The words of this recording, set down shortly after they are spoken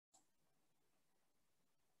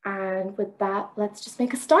And with that, let's just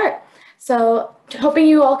make a start. So hoping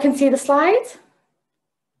you all can see the slides.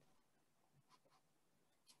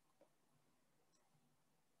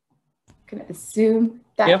 I'm going to assume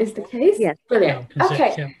that is the case. Yes. Brilliant.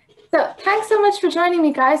 Okay. Yeah. So thanks so much for joining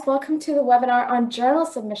me, guys. Welcome to the webinar on journal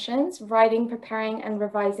submissions, writing, preparing, and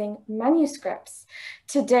revising manuscripts.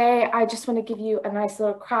 Today, I just want to give you a nice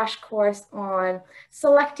little crash course on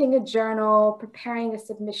selecting a journal, preparing a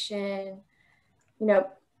submission,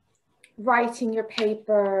 writing your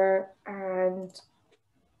paper, and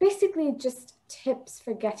basically just tips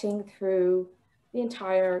for getting through the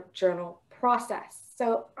entire journal process.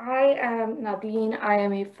 So I am Nadine. I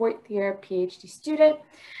am a fourth year PhD student,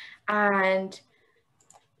 and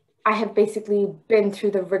I have basically been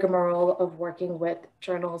through the rigmarole of working with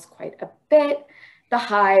journals quite a bit, the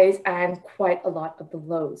highs and quite a lot of the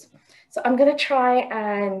lows. So I'm going to try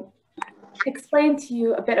and explain to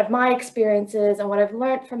you a bit of my experiences and what I've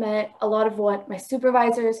learned from it, a lot of what my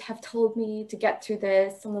supervisors have told me to get through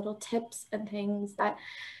this, some little tips and things that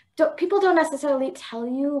people don't necessarily tell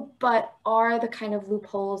you, but are the kind of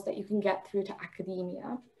loopholes that you can get through to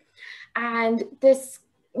academia. And this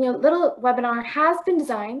little webinar has been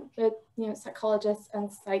designed with psychologists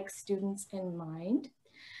and psych students in mind,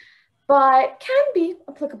 but can be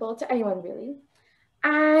applicable to anyone really.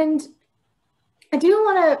 And I do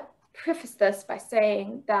want to preface this by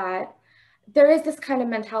saying that there is this kind of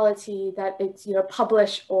mentality that it's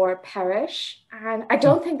publish or perish, and I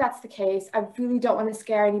don't think that's the case. I really don't want to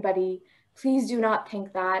scare anybody. Please do not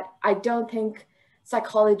think that. I don't think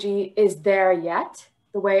psychology is there yet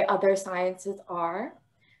the way other sciences are.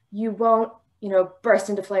 You won't burst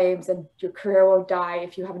into flames and your career won't die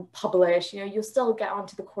if you haven't published. You'll still get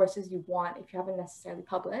onto the courses you want if you haven't necessarily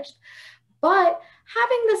published. But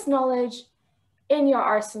having this knowledge in your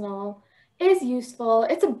arsenal is useful.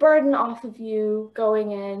 It's a burden off of you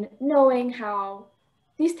going in, knowing how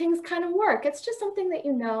these things kind of work. It's just something that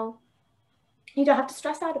you know. You don't have to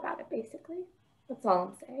stress out about it, basically. That's all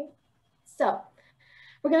I'm saying. So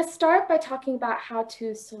we're going to start by talking about how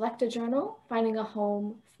to select a journal, finding a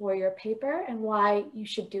home for your paper, and why you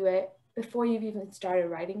should do it before you've even started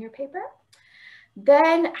writing your paper.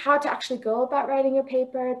 Then how to actually go about writing your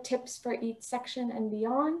paper, tips for each section and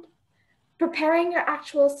beyond. Preparing your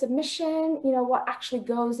actual submission, what actually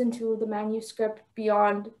goes into the manuscript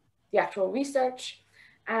beyond the actual research.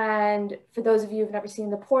 And for those of you who've never seen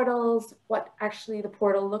the portals, what actually the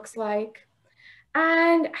portal looks like.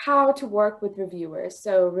 And how to work with reviewers,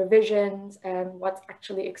 so revisions and what's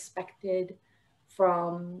actually expected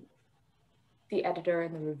from the editor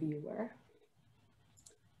and the reviewer.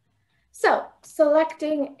 So,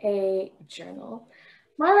 selecting a journal.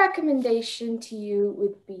 My recommendation to you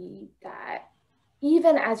would be that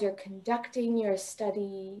even as you're conducting your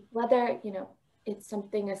study, whether it's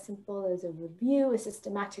something as simple as a review, a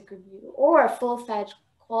systematic review, or a full-fledged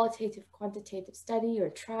qualitative, quantitative study or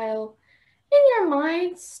trial, in your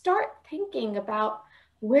mind, start thinking about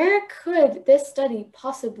where could this study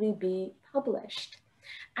possibly be published.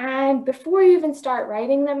 And before you even start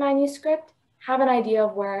writing the manuscript, have an idea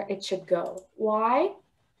of where it should go. Why?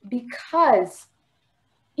 Because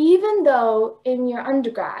even though in your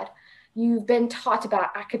undergrad, you've been taught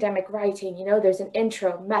about academic writing, there's an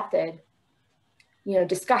intro, method,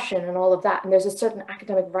 discussion and all of that, and there's a certain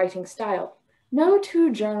academic writing style. No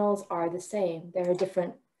two journals are the same. There are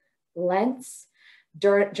different lengths.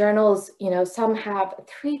 Journals, some have a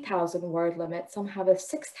 3,000 word limit, some have a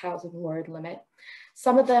 6,000 word limit.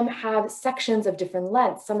 Some of them have sections of different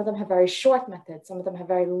lengths. Some of them have very short methods. Some of them have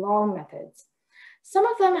very long methods. Some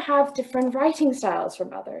of them have different writing styles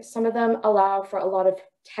from others. Some of them allow for a lot of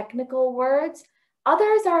technical words.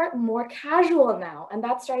 Others are more casual now, and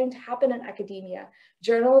that's starting to happen in academia.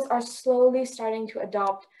 Journals are slowly starting to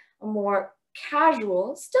adopt a more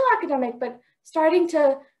casual, still academic, but starting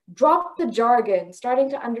to drop the jargon, starting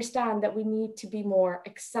to understand that we need to be more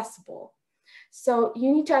accessible. So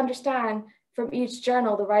you need to understand from each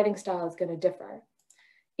journal, the writing style is going to differ.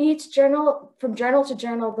 Each journal, from journal to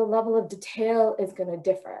journal, the level of detail is going to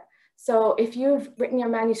differ. So if you've written your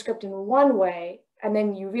manuscript in one way, and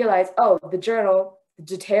then you realize, oh, the journal, the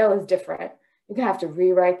detail is different, you're going to have to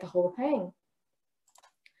rewrite the whole thing.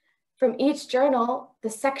 From each journal, the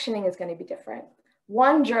sectioning is going to be different.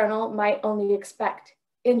 One journal might only expect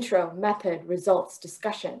intro, method, results,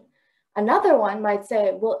 discussion. Another one might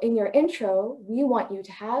say, well, in your intro, we want you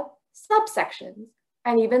to have subsections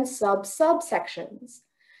and even subsections.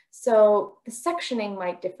 So the sectioning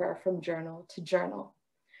might differ from journal to journal.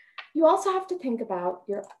 You also have to think about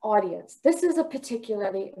your audience. This is a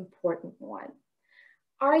particularly important one.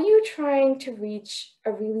 Are you trying to reach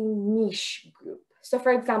a really niche group? So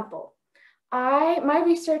for example, my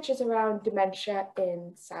research is around dementia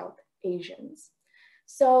in South Asians.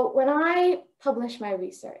 So when I publish my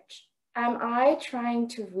research, am I trying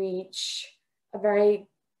to reach a very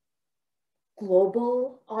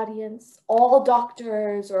global audience, all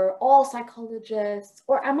doctors or all psychologists,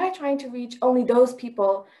 or am I trying to reach only those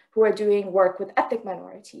people who are doing work with ethnic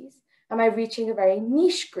minorities? Am I reaching a very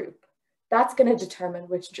niche group? That's going to determine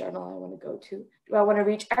which journal I want to go to. Do I want to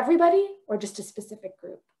reach everybody or just a specific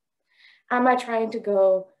group? Am I trying to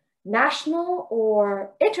go national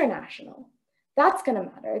or international? That's going to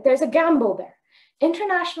matter. There's a gamble there.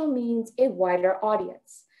 International means a wider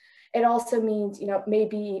audience. It also means,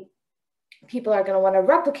 maybe people are going to want to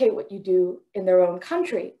replicate what you do in their own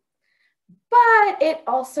country. But it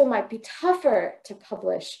also might be tougher to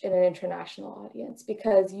publish in an international audience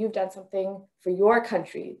because you've done something for your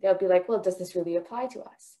country. They'll be like, well, does this really apply to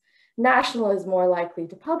us? National is more likely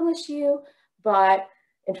to publish you, but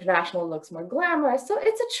international looks more glamorous. So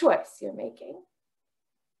it's a choice you're making.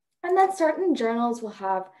 And then certain journals will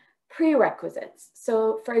have prerequisites.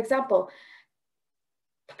 So for example,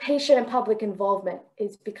 patient and public involvement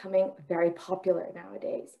is becoming very popular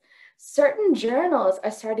nowadays. Certain journals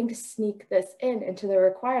are starting to sneak this into the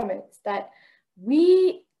requirements that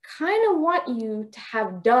we kind of want you to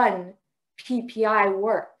have done PPI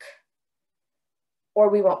work or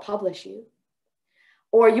we won't publish you.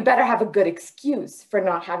 Or you better have a good excuse for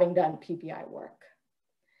not having done PPI work.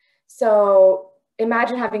 So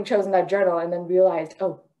imagine having chosen that journal and then realized,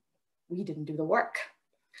 oh, we didn't do the work.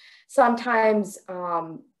 Sometimes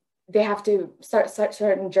they have to,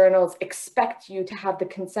 certain journals expect you to have the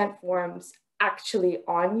consent forms actually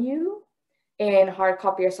on you in hard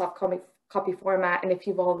copy or soft copy format. And if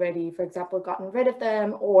you've already, for example, gotten rid of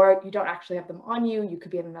them or you don't actually have them on you, you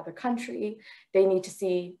could be in another country, they need to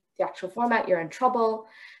see the actual format, you're in trouble.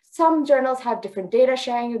 Some journals have different data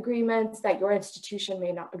sharing agreements that your institution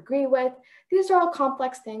may not agree with. These are all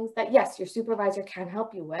complex things that, yes, your supervisor can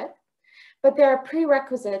help you with, but there are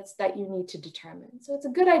prerequisites that you need to determine. So it's a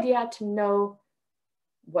good idea to know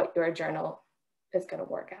what your journal is going to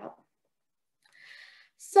work out.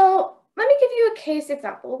 So let me give you a case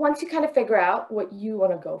example. Once you kind of figure out what you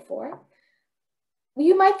want to go for,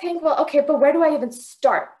 you might think, well, okay, but where do I even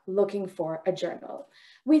start looking for a journal?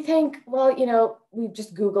 We think, well, we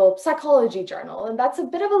just Google psychology journal, and that's a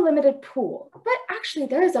bit of a limited pool. But actually,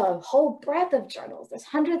 there's a whole breadth of journals. There's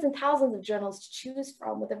hundreds and thousands of journals to choose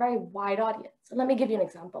from with a very wide audience. So let me give you an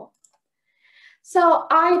example. So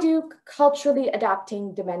I do culturally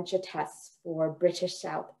adapting dementia tests for British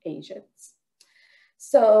South Asians.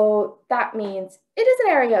 So that means it is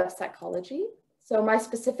an area of psychology. So my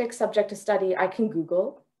specific subject of study, I can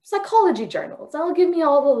Google psychology journals. That'll give me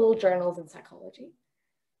all the little journals in psychology.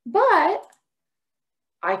 But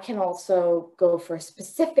I can also go for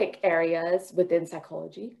specific areas within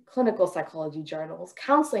psychology, clinical psychology journals,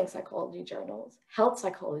 counseling psychology journals, health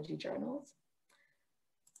psychology journals.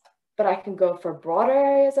 But I can go for broader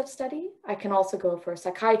areas of study. I can also go for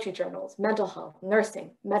psychiatry journals, mental health,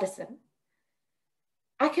 nursing, medicine.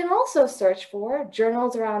 I can also search for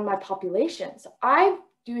journals around my population. So I'm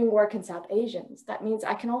doing work in South Asians. That means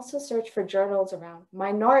I can also search for journals around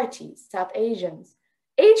minorities, South Asians,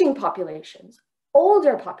 aging populations,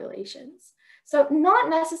 older populations. So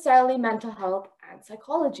not necessarily mental health and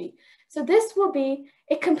psychology. So this will be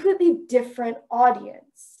a completely different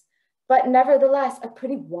audience, but nevertheless, a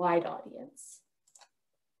pretty wide audience.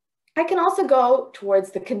 I can also go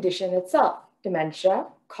towards the condition itself, dementia,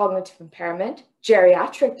 cognitive impairment,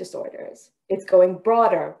 geriatric disorders. It's going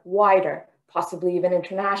broader, wider, possibly even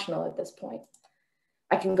international at this point.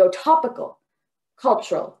 I can go topical,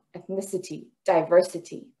 cultural, ethnicity,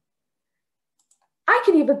 diversity. I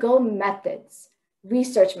can even go methods,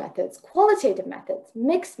 research methods, qualitative methods,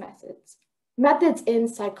 mixed methods, methods in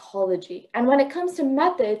psychology. And when it comes to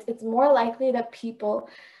methods, it's more likely that people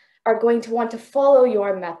are going to want to follow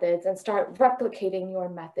your methods and start replicating your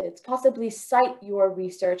methods, possibly cite your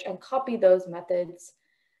research and copy those methods.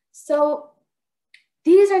 So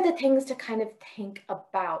these are the things to kind of think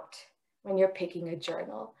about when you're picking a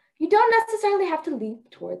journal. You don't necessarily have to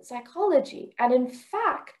leap towards psychology. And in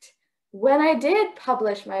fact, when I did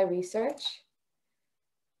publish my research,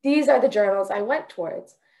 these are the journals I went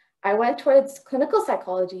towards. I went towards clinical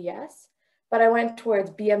psychology, yes, but I went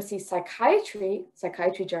towards BMC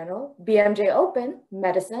Psychiatry Journal, BMJ Open,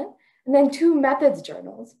 Medicine, and then two methods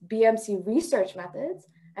journals, BMC Research Methods,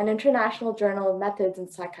 and International Journal of Methods in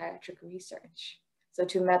Psychiatric Research. So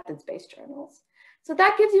two methods-based journals. So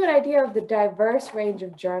that gives you an idea of the diverse range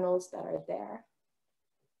of journals that are there.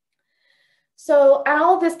 So, and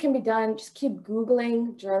all of this can be done, just keep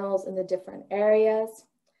Googling journals in the different areas.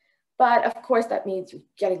 But of course, that means you're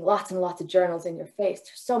getting lots and lots of journals in your face.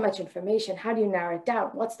 There's so much information. How do you narrow it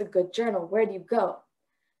down? What's the good journal? Where do you go?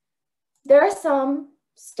 There are some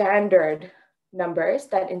standard numbers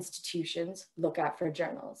that institutions look at for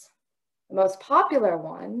journals. The most popular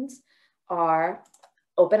ones are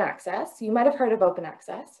open access. You might have heard of open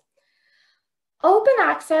access. Open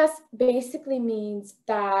access basically means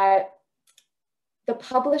that the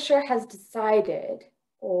publisher has decided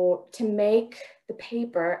to make the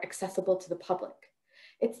paper accessible to the public.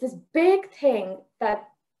 It's this big thing that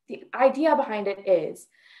the idea behind it is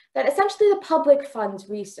that essentially the public funds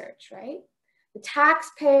research, right? The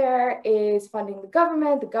taxpayer is funding the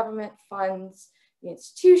government funds the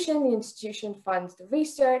institution funds the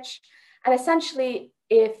research. And essentially,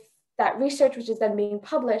 if that research which is then being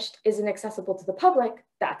published isn't accessible to the public,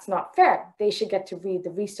 that's not fair. They should get to read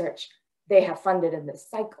the research they have funded in this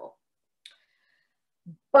cycle.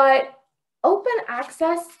 But open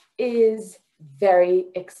access is very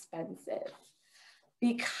expensive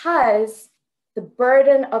because the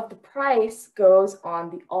burden of the price goes on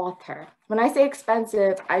the author. When I say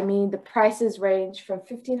expensive, I mean the prices range from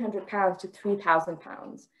 £1,500 to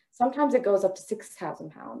 £3,000. Sometimes it goes up to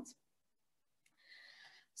 £6,000.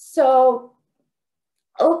 So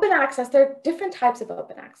open access, there are different types of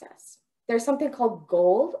open access. There's something called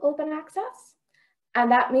gold open access, and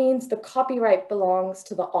that means the copyright belongs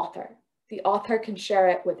to the author. The author can share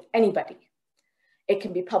it with anybody. It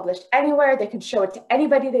can be published anywhere. They can show it to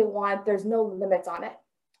anybody they want. There's no limits on it.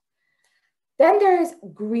 Then there's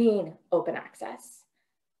green open access.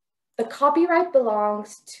 The copyright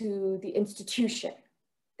belongs to the institution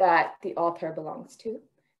that the author belongs to.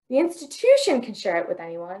 The institution can share it with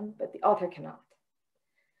anyone, but the author cannot.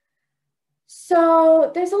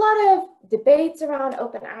 So there's a lot of debates around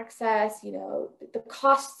open access. You know, the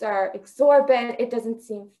costs are exorbitant. It doesn't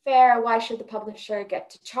seem fair. Why should the publisher get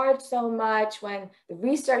to charge so much when the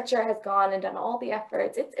researcher has gone and done all the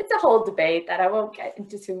efforts? It's a whole debate that I won't get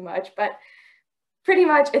into too much, but pretty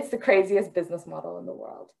much it's the craziest business model in the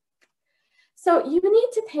world. So you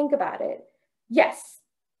need to think about it. Yes.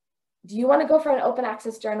 Do you want to go for an open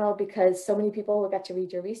access journal because so many people will get to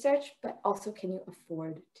read your research, but also can you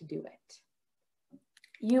afford to do it?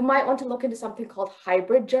 You might want to look into something called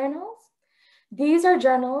hybrid journals. These are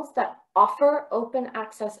journals that offer open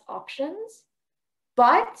access options,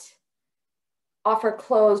 but offer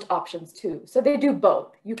closed options too. So they do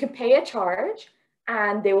both. You can pay a charge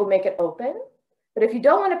and they will make it open. But if you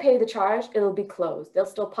don't want to pay the charge, it'll be closed. They'll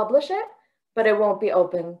still publish it, but it won't be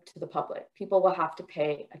open to the public. People will have to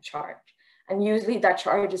pay a charge. And usually that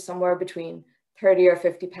charge is somewhere between 30 or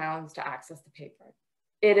 50 pounds to access the paper.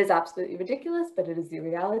 It is absolutely ridiculous, but it is the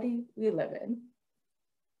reality we live in.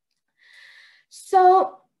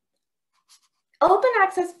 So open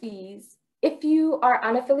access fees, if you are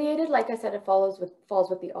unaffiliated, like I said, it falls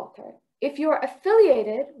with the author. If you're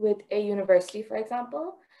affiliated with a university, for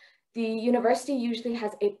example, the university usually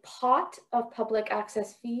has a pot of public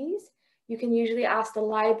access fees. You can usually ask the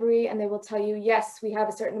library and they will tell you, yes, we have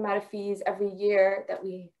a certain amount of fees every year that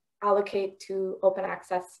we allocate to open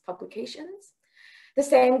access publications. The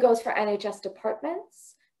same goes for NHS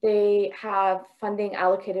departments. They have funding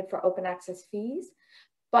allocated for open access fees,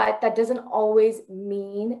 but that doesn't always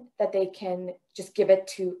mean that they can just give it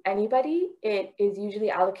to anybody. It is usually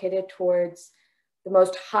allocated towards the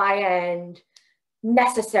most high-end,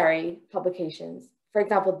 necessary publications. For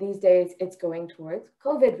example, these days it's going towards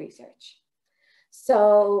COVID research.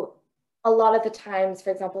 So a lot of the times,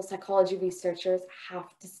 for example, psychology researchers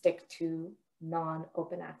have to stick to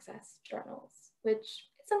non-open access journals, which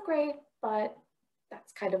isn't great, but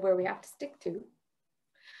that's kind of where we have to stick to.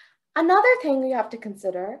 Another thing you have to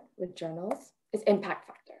consider with journals is impact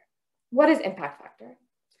factor. What is impact factor?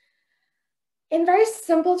 In very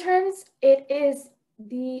simple terms, it is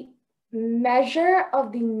the measure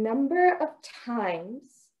of the number of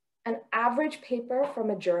times an average paper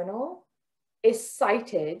from a journal is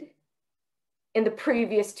cited in the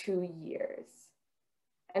previous 2 years.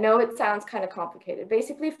 I know it sounds kind of complicated.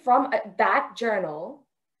 Basically, from that journal,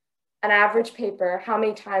 an average paper, how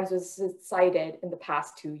many times was it cited in the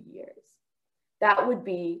past 2 years? That would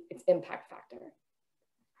be its impact factor.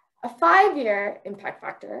 A 5-year impact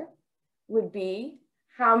factor would be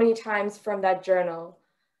how many times from that journal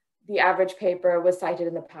the average paper was cited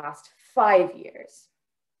in the past 5 years.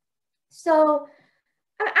 So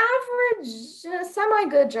an average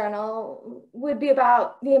semi-good journal would be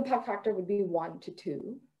about, the impact factor would be 1 to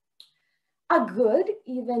 2. A good,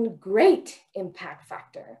 even great impact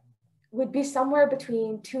factor would be somewhere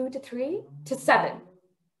between 2 to 3 to 7.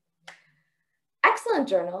 excellent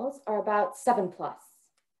journals are about 7+.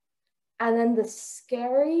 And then the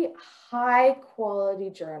scary, high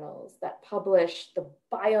quality journals that publish the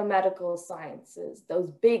biomedical sciences,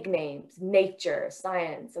 those big names, Nature,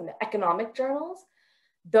 Science, and the economic journals,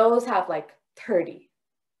 those have like 30.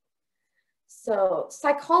 So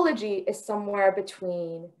psychology is somewhere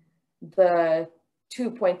between the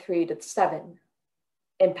 2.3 to 7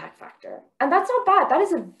 impact factor. And that's not bad. That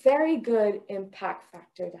is a very good impact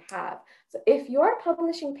factor to have. So if you're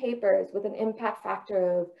publishing papers with an impact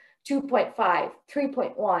factor of 2.5,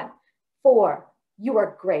 3.1, 4, you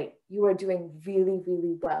are great. You are doing really,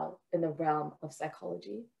 really well in the realm of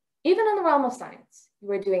psychology. Even in the realm of science,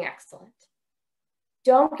 you are doing excellent.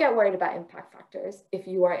 Don't get worried about impact factors if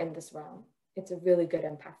you are in this realm. It's a really good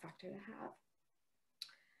impact factor to have.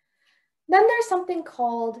 Then there's something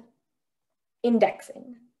called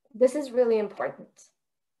indexing. This is really important.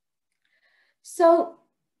 So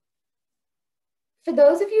for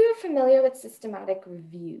those of you who are familiar with systematic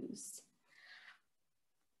reviews,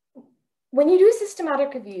 when you do a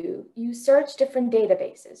systematic review, you search different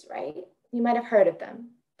databases, right? You might have heard of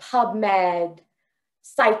them. PubMed,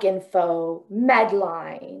 PsycInfo,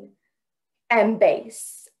 Medline,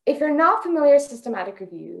 Embase. If you're not familiar with systematic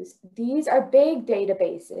reviews, these are big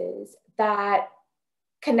databases that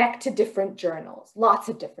connect to different journals, lots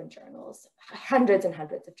of different journals, hundreds and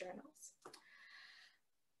hundreds of journals.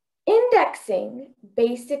 Indexing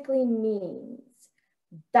basically means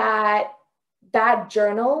that that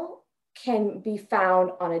journal can be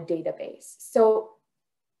found on a database. So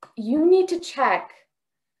you need to check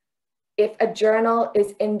if a journal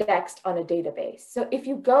is indexed on a database. So if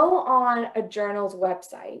you go on a journal's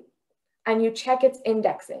website and you check its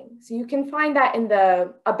indexing, so you can find that in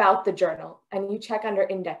the about the journal and you check under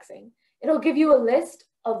indexing, it'll give you a list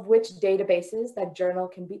of which databases that journal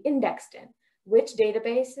can be indexed in, which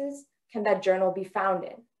databases can that journal be found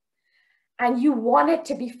in. And you want it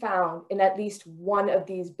to be found in at least one of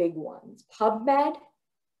these big ones, PubMed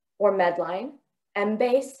or Medline,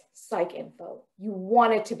 Embase, PsycInfo. You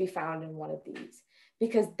want it to be found in one of these,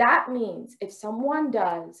 because that means if someone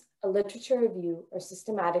does a literature review or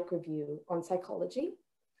systematic review on psychology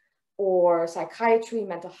or psychiatry,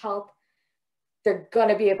 mental health, they're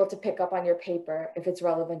gonna be able to pick up on your paper if it's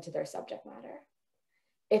relevant to their subject matter.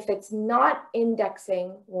 If it's not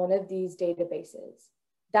indexing one of these databases,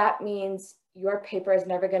 that means your paper is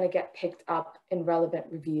never gonna get picked up in relevant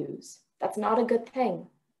reviews. That's not a good thing.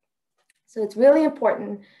 So it's really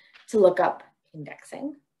important to look up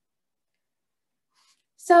indexing.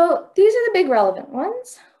 So these are the big relevant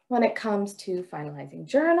ones when it comes to finalizing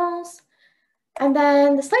journals. And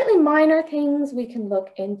then the slightly minor things we can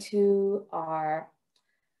look into are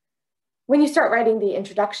when you start writing the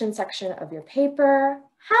introduction section of your paper,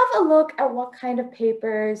 have a look at what kind of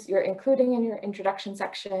papers you're including in your introduction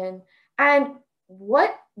section and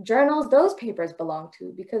what journals those papers belong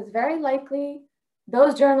to, because very likely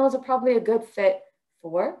those journals are probably a good fit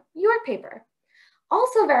for your paper.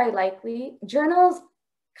 Also very likely, journals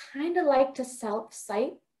kind of like to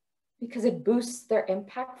self-cite because it boosts their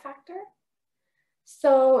impact factor.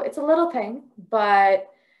 So it's a little thing, but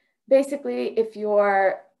basically if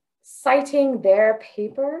you're citing their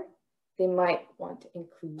paper, they might want to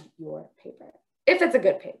include your paper, if it's a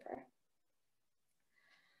good paper.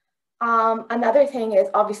 Another thing is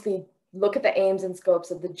obviously look at the aims and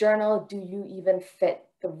scopes of the journal. Do you even fit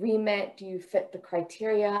the remit? Do you fit the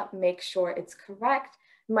criteria? Make sure it's correct.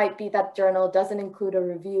 Might be that journal doesn't include a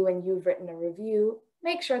review and you've written a review.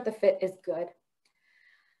 Make sure the fit is good.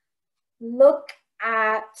 Look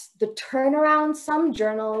at the turnaround. Some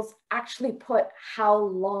journals actually put how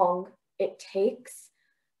long it takes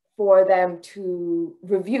for them to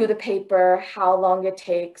review the paper, how long it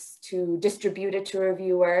takes to distribute it to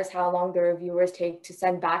reviewers, how long the reviewers take to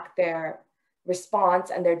send back their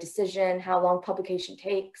response and their decision, how long publication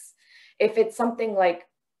takes. If it's something like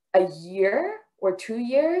a year or 2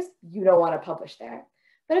 years, you don't want to publish there.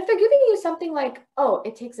 But if they're giving you something like, oh,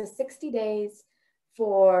 it takes us 60 days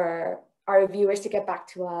for our reviewers to get back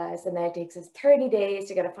to us, and then it takes us 30 days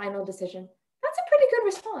to get a final decision, that's a pretty good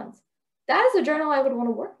response. That is a journal I would want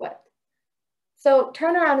to work with. So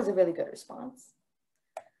turnaround is a really good response.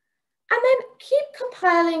 And then keep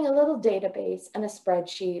compiling a little database and a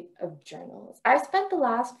spreadsheet of journals. I've spent the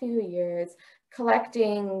last few years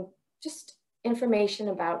collecting just information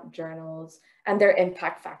about journals and their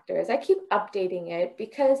impact factors. I keep updating it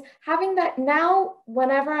because having that now,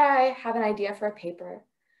 whenever I have an idea for a paper,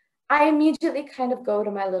 I immediately kind of go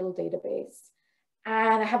to my little database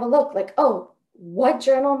and I have a look like, oh, what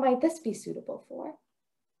journal might this be suitable for?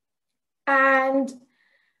 And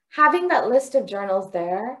having that list of journals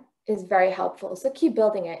there is very helpful. So keep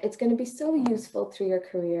building it. It's going to be so useful through your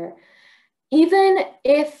career. Even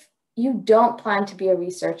if you don't plan to be a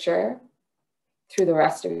researcher through the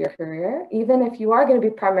rest of your career, even if you are going to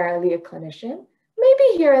be primarily a clinician,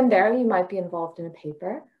 maybe here and there you might be involved in a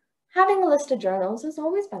paper. Having a list of journals is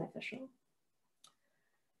always beneficial.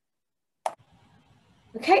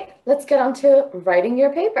 Okay, let's get on to writing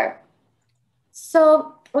your paper.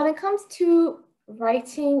 So when it comes to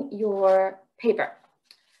writing your paper,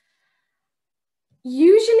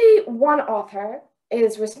 usually one author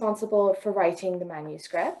is responsible for writing the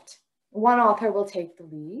manuscript. One author will take the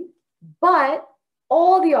lead, but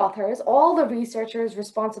all the authors, all the researchers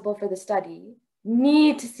responsible for the study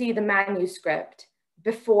need to see the manuscript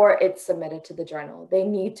before it's submitted to the journal. They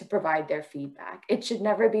need to provide their feedback. It should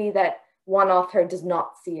never be that one author does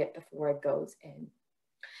not see it before it goes in.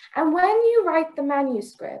 And when you write the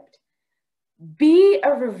manuscript, be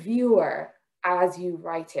a reviewer as you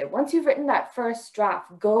write it. Once you've written that first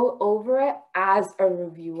draft, go over it as a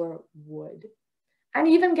reviewer would. And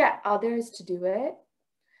even get others to do it.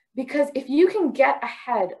 Because if you can get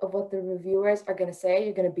ahead of what the reviewers are going to say,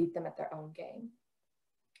 you're going to beat them at their own game.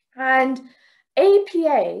 And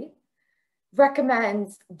APA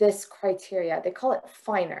recommends this criteria. They call it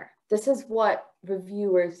FINER. This is what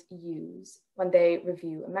reviewers use when they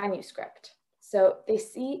review a manuscript. So they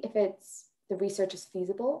see if the research is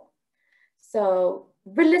feasible. So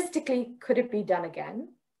realistically, could it be done again?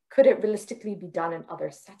 Could it realistically be done in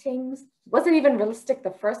other settings? Was it even realistic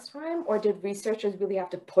the first time, or did researchers really have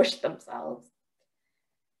to push themselves?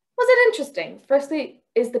 Was it interesting? Firstly,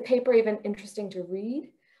 is the paper even interesting to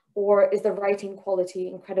read, or is the writing quality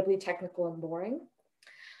incredibly technical and boring?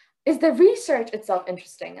 Is the research itself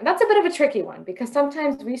interesting? And that's a bit of a tricky one, because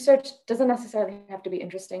sometimes research doesn't necessarily have to be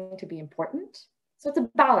interesting to be important. So it's a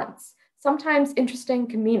balance. Sometimes interesting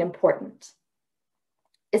can mean important.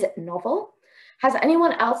 Is it novel? Has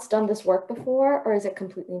anyone else done this work before, or is it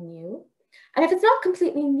completely new? And if it's not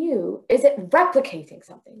completely new, is it replicating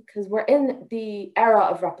something? Because we're in the era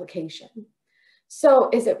of replication. So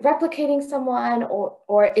is it replicating someone,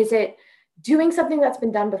 or is it doing something that's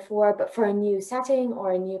been done before, but for a new setting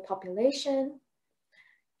or a new population?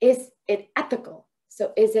 Is it ethical?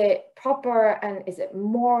 So is it proper, and is it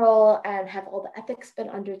moral, and have all the ethics been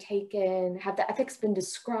undertaken? Have the ethics been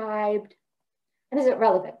described? And is it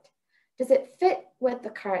relevant? Does it fit with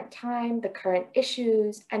the current time, the current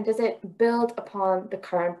issues, and does it build upon the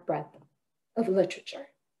current breadth of literature?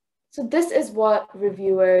 So this is what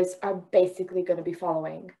reviewers are basically going to be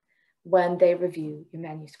following when they review your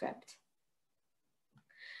manuscript.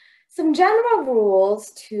 Some general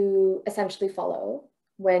rules to essentially follow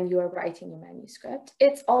when you are writing your manuscript.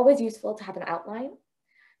 It's always useful to have an outline.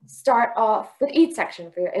 Start off with each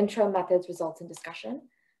section for your intro, methods, results, and discussion.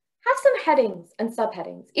 Have some headings and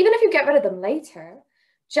subheadings. Even if you get rid of them later,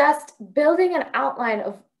 just building an outline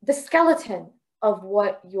of the skeleton of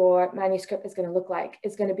what your manuscript is going to look like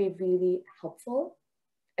is going to be really helpful.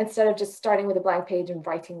 Instead of just starting with a blank page and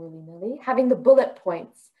writing willy-nilly, having the bullet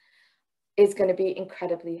points is going to be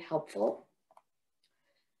incredibly helpful.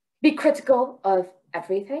 Be critical of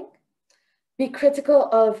everything. Be critical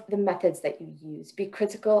of the methods that you use. Be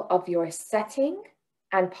critical of your setting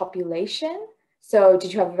and population. So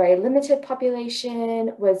did you have a very limited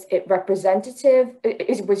population? Was it representative?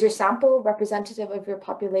 Was your sample representative of your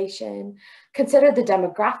population? Consider the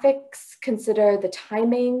demographics, consider the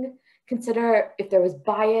timing, consider if there was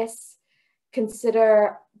bias,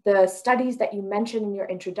 consider the studies that you mentioned in your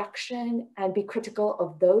introduction, and be critical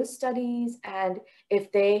of those studies and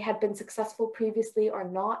if they had been successful previously or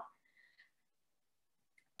not.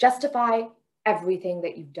 Justify everything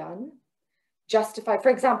that you've done. Justify, for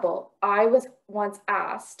example, I was once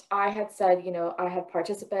asked, I had said, I had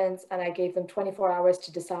participants and I gave them 24 hours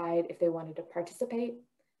to decide if they wanted to participate,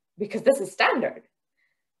 because this is standard.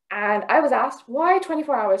 And I was asked, why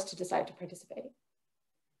 24 hours to decide to participate?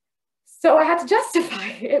 So I had to justify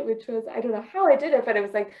it, which was, I don't know how I did it, but it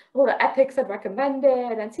was like, well, the ethics had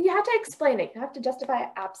recommended. And so you have to explain it. You have to justify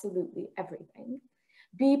absolutely everything.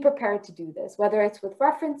 Be prepared to do this, whether it's with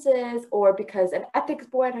references or because an ethics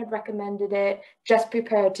board had recommended it. Just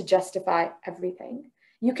prepared to justify everything.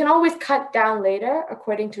 You can always cut down later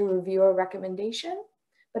according to reviewer recommendation,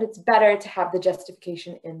 but it's better to have the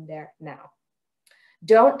justification in there now.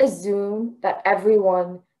 Don't assume that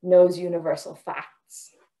everyone knows universal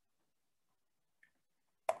facts.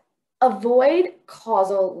 Avoid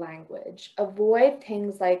causal language. Avoid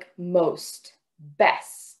things like most,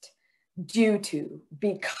 best, due to,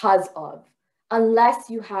 because of, unless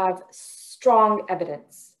you have strong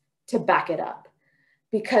evidence to back it up,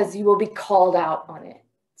 because you will be called out on it.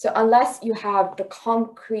 So unless you have the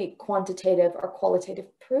concrete, quantitative, or qualitative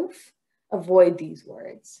proof, avoid these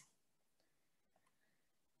words.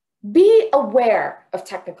 Be aware of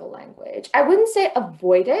technical language. I wouldn't say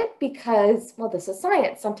avoid it because, well, this is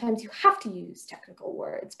science. Sometimes you have to use technical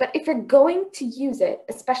words. But if you're going to use it,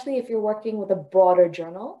 especially if you're working with a broader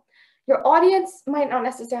journal, your audience might not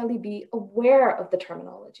necessarily be aware of the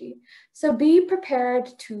terminology. So be prepared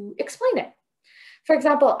to explain it. For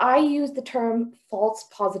example, I use the term false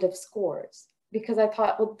positive scores because I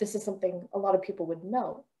thought, well, this is something a lot of people would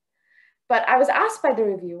know. But I was asked by the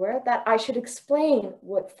reviewer that I should explain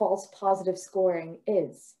what false positive scoring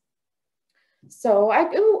is. So I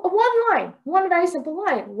do one very simple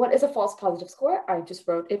line. What is a false positive score? I just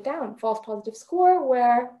wrote it down. False positive score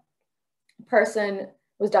where a person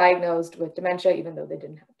was diagnosed with dementia even though they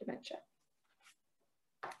didn't have dementia.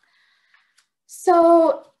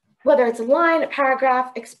 So whether it's a line, a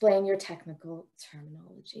paragraph, explain your technical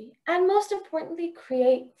terminology. And most importantly,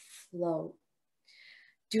 create flow.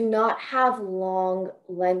 Do not have long,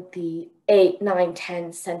 lengthy 8, 9,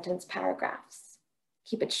 10 sentence paragraphs.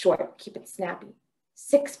 Keep it short, keep it snappy.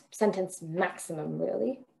 6 sentence maximum,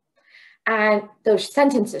 really. And those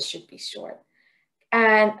sentences should be short.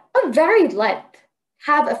 And a varied length.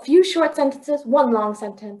 Have a few short sentences, 1 long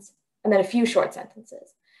sentence, and then a few short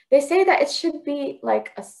sentences. They say that it should be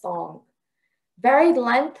like a song. Varied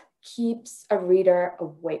length keeps a reader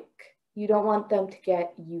awake. You don't want them to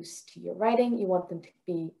get used to your writing. You want them to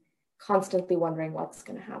be constantly wondering what's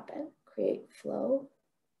going to happen. Create flow.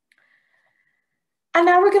 And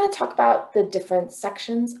now we're going to talk about the different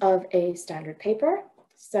sections of a standard paper.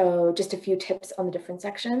 So just a few tips on the different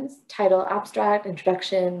sections: title, abstract,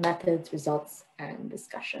 introduction, methods, results, and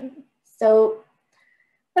discussion. So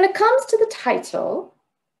when it comes to the title,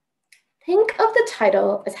 think of the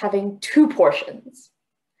title as having 2 portions: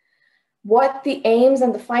 what the aims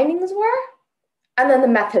and the findings were, and then the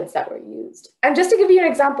methods that were used. And just to give you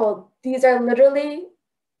an example, these are literally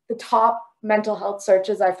the top mental health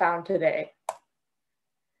searches I found today.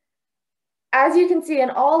 As you can see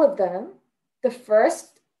in all of them, the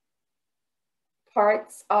first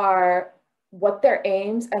parts are what their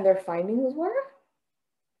aims and their findings were.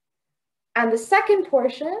 And the second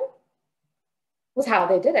portion was how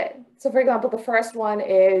they did it. So for example, the first one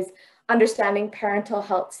is understanding parental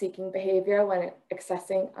health-seeking behavior when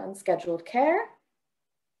accessing unscheduled care,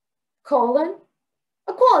 colon,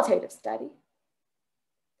 a qualitative study.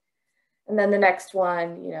 And then the next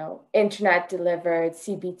one, internet-delivered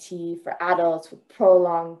CBT for adults with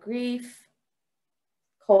prolonged grief,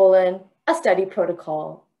 colon, a study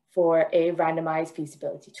protocol for a randomized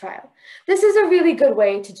feasibility trial. This is a really good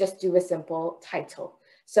way to just do a simple title.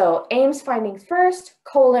 So aims, findings first,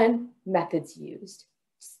 colon, methods used.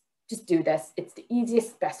 Just do this. It's the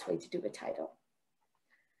easiest, best way to do a title.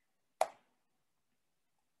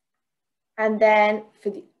 And then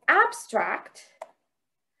for the abstract,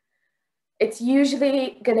 it's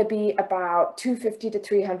usually going to be about 250 to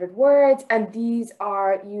 300 words. And these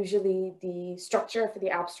are usually the structure for the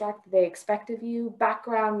abstract that they expect of you: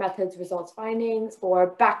 background, methods, results, findings, or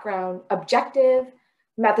background, objective,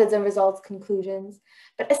 methods and results, conclusions.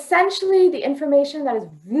 But essentially, the information that is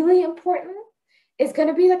really important is going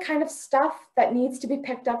to be the kind of stuff that needs to be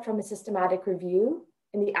picked up from a systematic review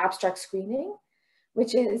in the abstract screening,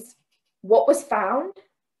 which is what was found,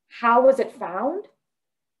 how was it found,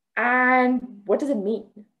 and what does it mean?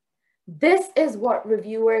 This is what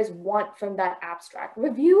reviewers want from that abstract.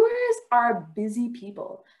 Reviewers are busy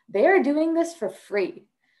people. They are doing this for free.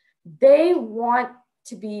 They want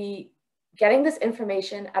to be getting this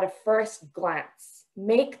information at a first glance.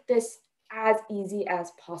 Make this as easy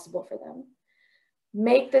as possible for them.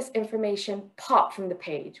 Make this information pop from the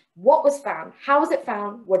page. What was found? How was it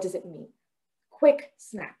found? What does it mean? Quick,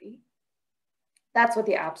 snappy. That's what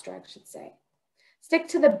the abstract should say. Stick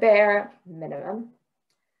to the bare minimum.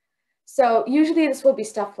 So usually this will be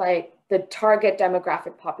stuff like the target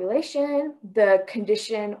demographic population, the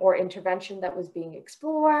condition or intervention that was being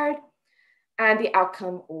explored, and the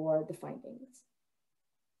outcome or the findings.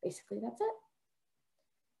 Basically, that's it.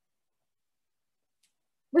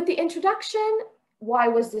 With the introduction, why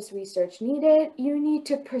was this research needed? You need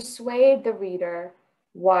to persuade the reader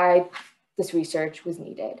why this research was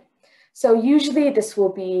needed. So usually this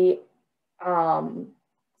will be,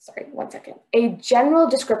 a general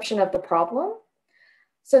description of the problem.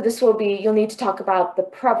 So this will be, you'll need to talk about the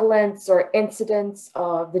prevalence or incidence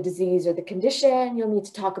of the disease or the condition. You'll need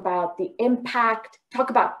to talk about the impact, talk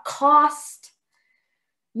about cost.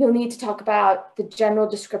 You'll need to talk about the general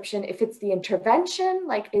description. If it's the intervention,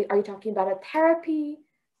 like, are you talking about a therapy?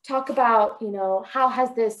 Talk about, how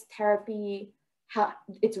has this therapy how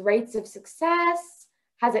its rates of success,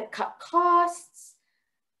 has it cut costs,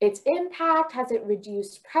 its impact, has it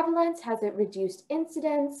reduced prevalence, has it reduced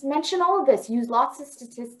incidence? Mention all of this, use lots of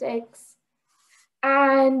statistics.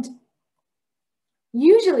 And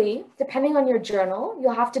usually, depending on your journal,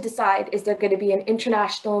 you'll have to decide, is there going to be an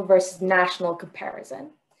international versus national comparison?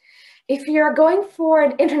 If you're going for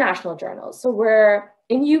an international journal, so we're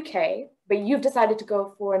in UK, but you've decided to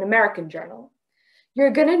go for an American journal,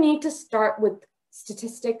 you're going to need to start with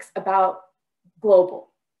statistics about global.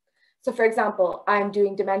 So for example, I'm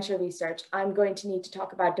doing dementia research. I'm going to need to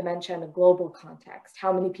talk about dementia in a global context,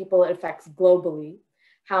 how many people it affects globally,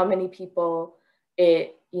 how many people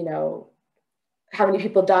how many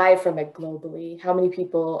people die from it globally, how many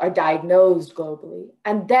people are diagnosed globally,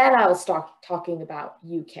 and then I'll start talking about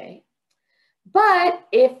UK. But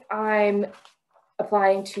if I'm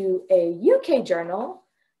applying to a UK journal,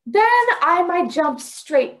 then I might jump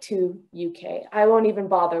straight to UK. I won't even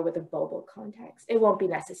bother with a global context. It won't be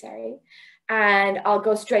necessary. And I'll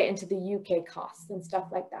go straight into the UK costs and stuff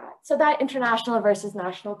like that. So that international versus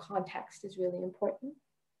national context is really important.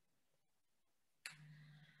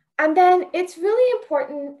 And then it's really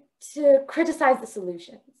important to criticize the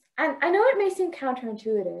solutions. And I know it may seem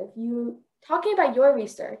counterintuitive. You talking about your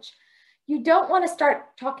research, you don't want to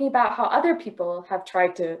start talking about how other people have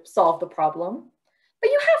tried to solve the problem,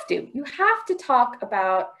 but you have to. You have to talk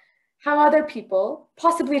about how other people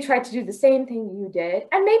possibly tried to do the same thing you did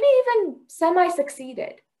and maybe even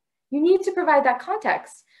semi-succeeded. You need to provide that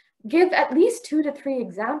context. Give at least 2 to 3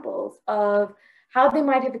 examples of how they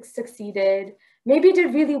might have succeeded, maybe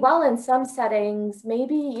did really well in some settings,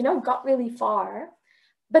 maybe, got really far,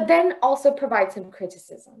 but then also provide some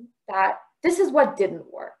criticism that this is what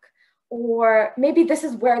didn't work. Or maybe this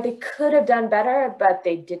is where they could have done better, but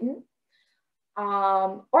they didn't.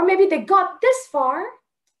 Or maybe they got this far,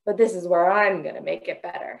 but this is where I'm going to make it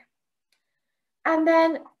better. And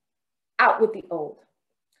then out with the old.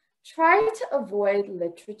 Try to avoid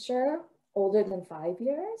literature older than 5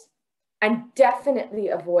 years, and definitely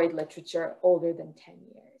avoid literature older than 10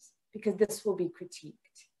 years, because this will be critiqued.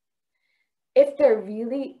 If there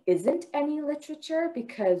really isn't any literature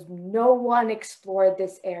because no one explored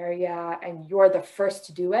this area and you're the first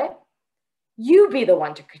to do it, you be the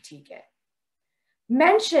one to critique it.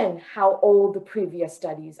 Mention how old the previous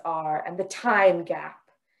studies are and the time gap.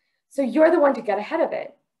 So you're the one to get ahead of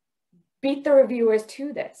it. Beat the reviewers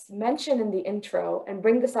to this. Mention in the intro and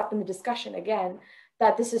bring this up in the discussion again,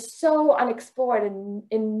 that this is so unexplored and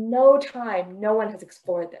in no time, no one has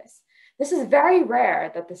explored this. This is very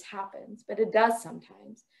rare that this happens, but it does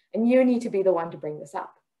sometimes. And you need to be the one to bring this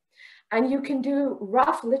up. And you can do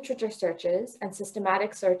rough literature searches and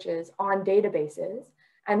systematic searches on databases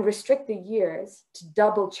and restrict the years to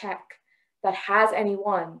double check that has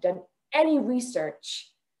anyone done any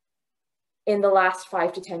research in the last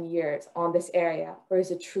 5 to 10 years on this area, or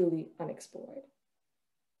is it truly unexplored?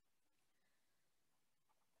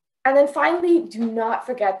 And then finally, do not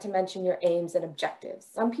forget to mention your aims and objectives.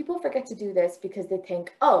 Some people forget to do this because they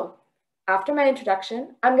think, oh, after my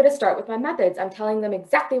introduction, I'm going to start with my methods. I'm telling them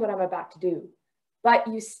exactly what I'm about to do. But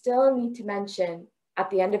you still need to mention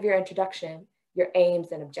at the end of your introduction, your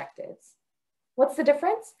aims and objectives. What's the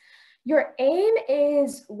difference? Your aim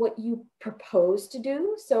is what you propose to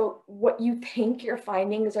do. So what you think your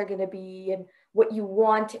findings are going to be and what you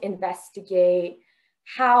want to investigate,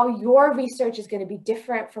 how your research is going to be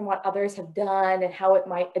different from what others have done and how it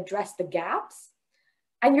might address the gaps.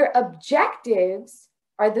 And your objectives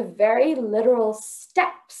are the very literal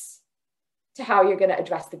steps to how you're going to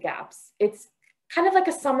address the gaps. It's kind of like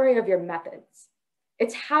a summary of your methods.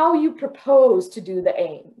 It's how you propose to do the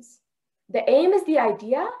aims. The aim is the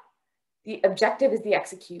idea, the objective is the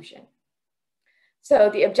execution. So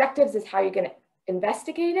the objectives is how you're going to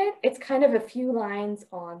investigate it. It's kind of a few lines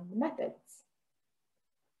on the methods.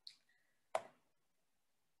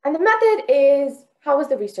 And the method is, how was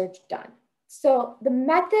the research done? So the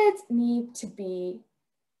methods need to be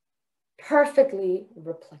perfectly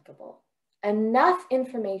replicable. Enough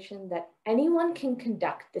information that anyone can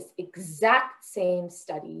conduct this exact same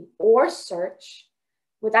study or search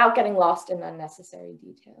without getting lost in unnecessary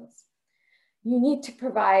details. You need to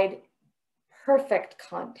provide perfect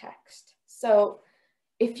context. So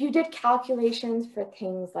if you did calculations for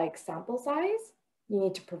things like sample size, you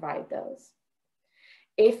need to provide those.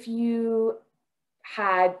 If you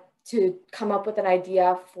had to come up with an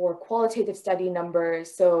idea for qualitative study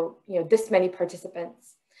numbers, so this many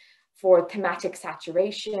participants, for thematic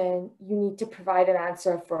saturation, you need to provide an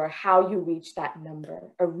answer for how you reach that number,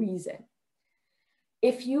 a reason.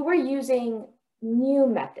 If you were using new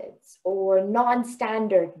methods or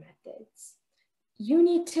non-standard methods, you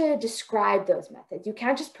need to describe those methods. You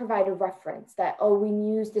can't just provide a reference that, oh, we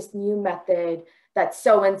use this new method that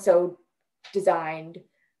so-and-so designed,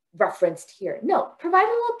 referenced here. No, provide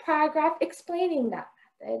a little paragraph explaining that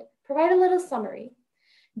method. Provide a little summary.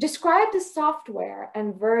 Describe the software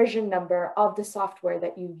and version number of the software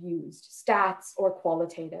that you've used, stats or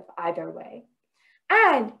qualitative, either way.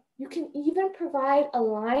 And you can even provide a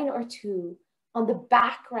line or two on the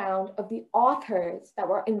background of the authors that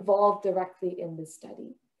were involved directly in this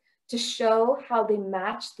study to show how they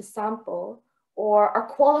match the sample or are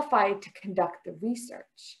qualified to conduct the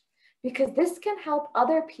research. Because this can help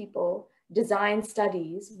other people design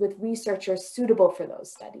studies with researchers suitable for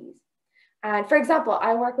those studies. And for example,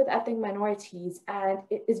 I work with ethnic minorities, and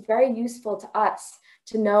it is very useful to us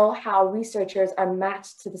to know how researchers are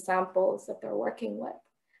matched to the samples that they're working with.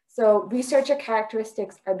 So researcher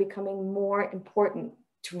characteristics are becoming more important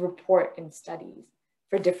to report in studies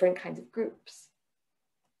for different kinds of groups.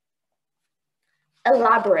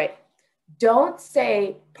 Elaborate. Don't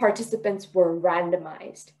say participants were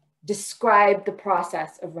randomized. Describe the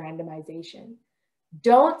process of randomization.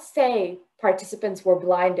 Don't say participants were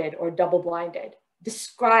blinded or double-blinded.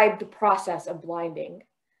 Describe the process of blinding.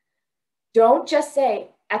 Don't just say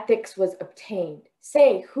ethics was obtained.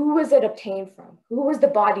 Say, who was it obtained from? Who was the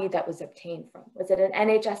body that was obtained from? Was it an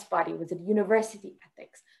NHS body? Was it university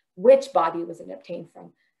ethics? Which body was it obtained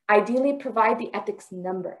from? Ideally, provide the ethics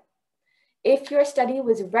number. If your study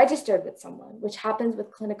was registered with someone, which happens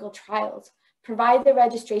with clinical trials, provide the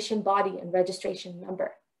registration body and registration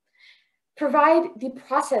number. Provide the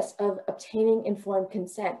process of obtaining informed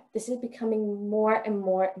consent. This is becoming more and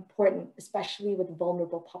more important, especially with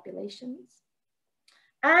vulnerable populations.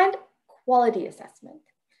 And quality assessment.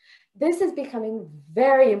 This is becoming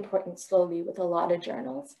very important slowly with a lot of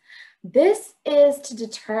journals. This is to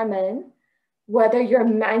determine whether your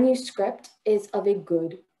manuscript is of a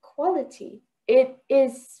good quality. It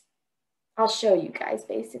is, I'll show you guys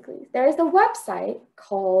basically. There is a website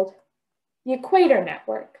called the Equator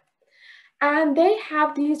Network, and they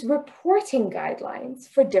have these reporting guidelines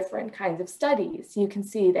for different kinds of studies. You can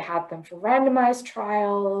see they have them for randomized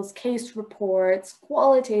trials, case reports,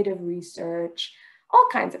 qualitative research, all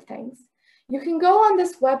kinds of things. You can go on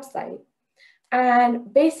this website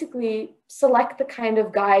and basically select the kind of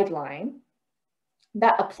guideline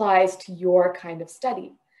that applies to your kind of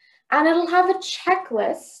study. And it'll have a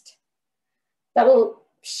checklist that'll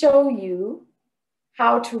show you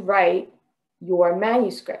how to write your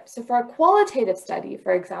manuscript. So for a qualitative study,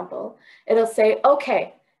 for example, it'll say,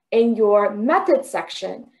 okay, in your method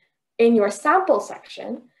section, in your sample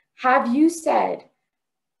section, have you said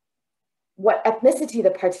what ethnicity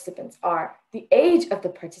the participants are, the age of the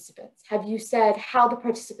participants? Have you said how the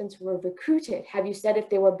participants were recruited? Have you said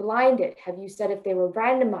if they were blinded? Have you said if they were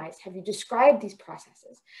randomized? Have you described these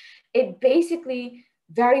processes? It basically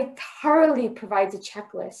very thoroughly provides a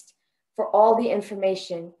checklist for all the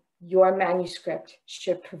information your manuscript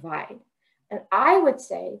should provide. And I would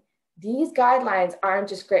say these guidelines aren't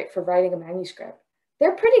just great for writing a manuscript.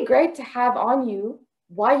 They're pretty great to have on you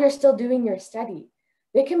while you're still doing your study.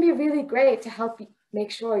 They can be really great to help you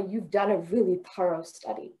make sure you've done a really thorough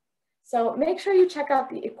study. So make sure you check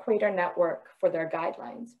out the Equator Network for their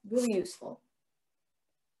guidelines, really useful.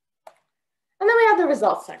 And then we have the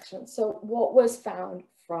results section. So what was found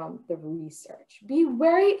from the research? Be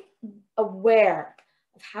very aware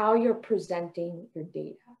of how you're presenting your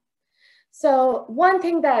data. So one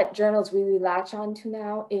thing that journals really latch on to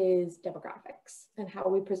now is demographics and how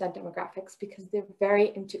we present demographics, because they're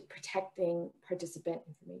very into protecting participant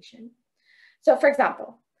information. So for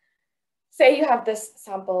example, say you have this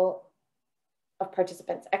sample of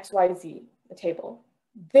participants, XYZ, a table.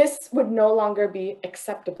 This would no longer be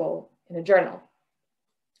acceptable in a journal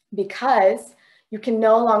because you can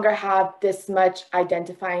no longer have this much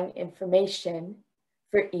identifying information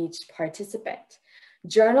for each participant.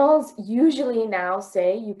 Journals usually now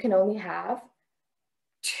say you can only have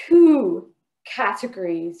 2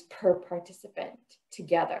 categories per participant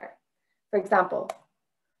together. For example,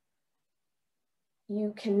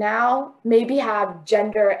 you can now maybe have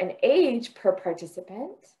gender and age per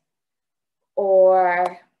participant,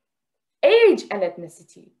 or age and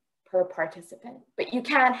ethnicity per participant, but you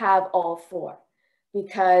can't have all 4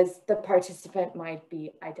 because the participant might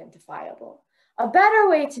be identifiable. A better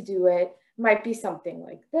way to do it might be something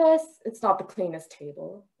like this. It's not the cleanest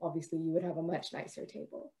table. Obviously, you would have a much nicer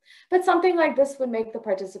table. But something like this would make the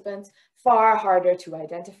participants far harder to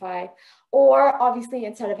identify. Or obviously,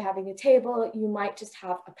 instead of having a table, you might just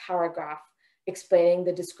have a paragraph explaining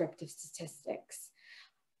the descriptive statistics.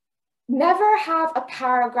 Never have a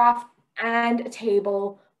paragraph and a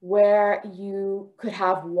table where you could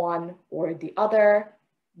have one or the other.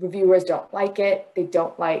 Reviewers don't like it. They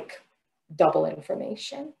don't like double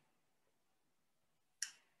information.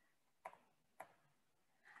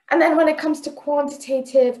 And then when it comes to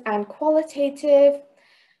quantitative and qualitative,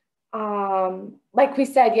 like we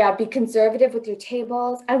said, yeah, be conservative with your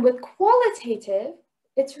tables. And with qualitative,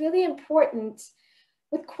 it's really important.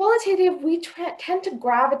 With qualitative, we tend to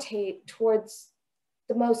gravitate towards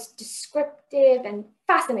the most descriptive and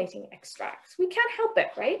fascinating extracts. We can't help it,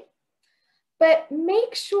 right? But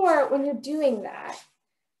make sure when you're doing that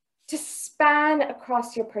to span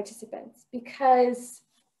across your participants, because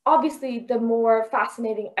obviously the more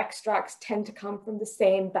fascinating extracts tend to come from the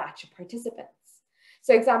same batch of participants.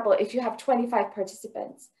 So example, if you have 25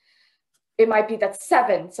 participants, it might be that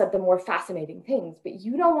 7 said the more fascinating things, but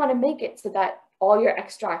you don't want to make it so that all your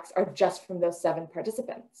extracts are just from those 7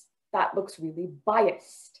 participants. That looks really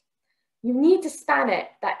biased. You need to span it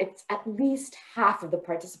that it's at least half of the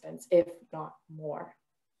participants, if not more.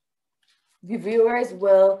 Reviewers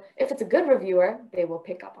will, if it's a good reviewer, they will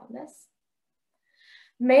pick up on this.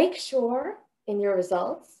 Make sure in your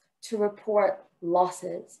results to report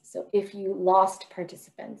losses. So if you lost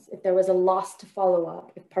participants, if there was a loss to follow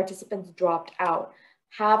up, if participants dropped out,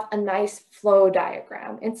 have a nice flow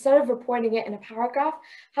diagram. Instead of reporting it in a paragraph,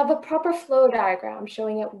 have a proper flow diagram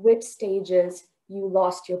showing at which stages you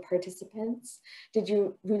lost your participants. Did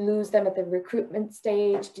you lose them at the recruitment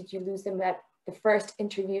stage? Did you lose them at the first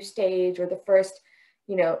interview stage or the first,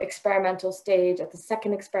 experimental stage, at the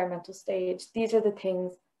second experimental stage? These are the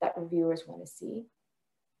things that reviewers want to see.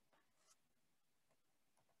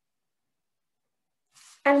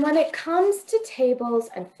 And when it comes to tables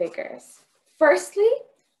and figures, firstly,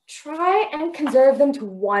 try and conserve them to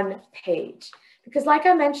 1 page. Because like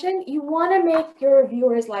I mentioned, you want to make your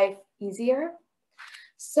reviewer's life easier.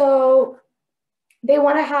 So they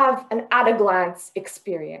want to have an at-a-glance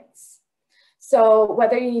experience. So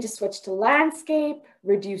whether you need to switch to landscape,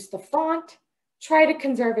 reduce the font, try to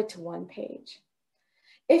conserve it to 1 page.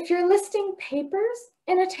 If you're listing papers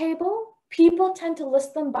in a table, people tend to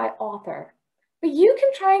list them by author. But you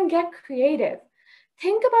can try and get creative.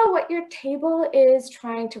 Think about what your table is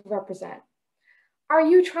trying to represent. Are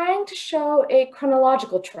you trying to show a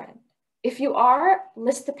chronological trend? If you are,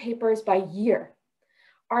 list the papers by year.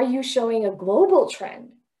 Are you showing a global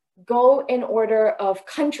trend? Go in order of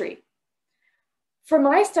country. For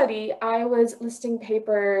my study, I was listing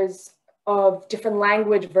papers of different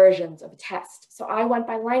language versions of a test. So I went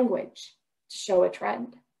by language to show a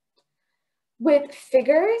trend. With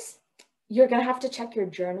figures, you're going to have to check your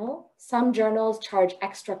journal. Some journals charge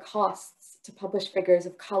extra costs to publish figures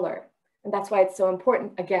of color. And that's why it's so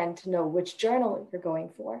important, again, to know which journal you're going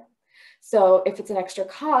for. So if it's an extra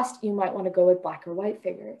cost, you might want to go with black or white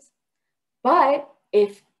figures. But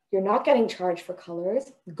if you're not getting charged for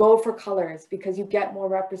colors, go for colors because you get more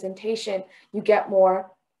representation. You get more,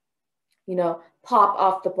 pop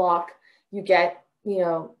off the block. You get,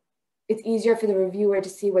 it's easier for the reviewer to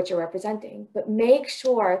see what you're representing, but make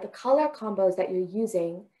sure the color combos that you're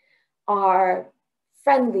using are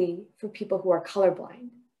friendly for people who are colorblind.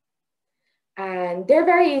 And they're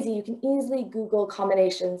very easy. You can easily Google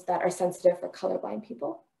combinations that are sensitive for colorblind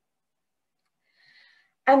people.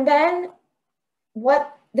 And then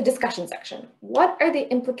the discussion section. What are the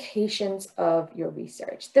implications of your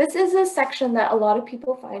research? This is a section that a lot of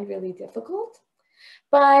people find really difficult.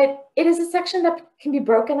 But it is a section that can be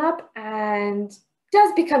broken up and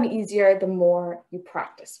does become easier the more you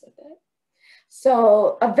practice with it.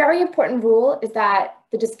 So a very important rule is that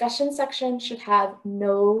the discussion section should have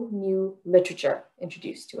no new literature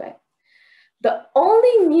introduced to it. The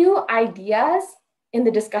only new ideas in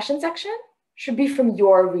the discussion section should be from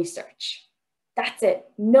your research. That's it,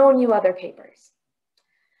 no new other papers.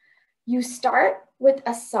 You start with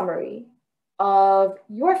a summary of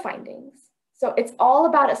your findings. So it's all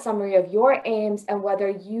about a summary of your aims and whether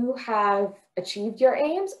you have achieved your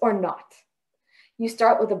aims or not. You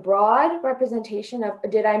start with a broad representation of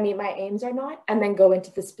did I meet my aims or not, and then go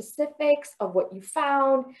into the specifics of what you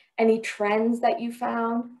found, any trends that you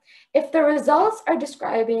found. If the results are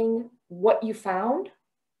describing what you found,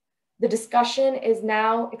 the discussion is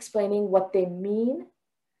now explaining what they mean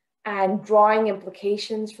and drawing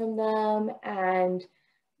implications from them and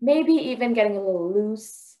maybe even getting a little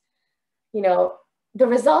loose. The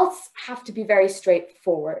results have to be very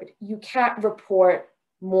straightforward. You can't report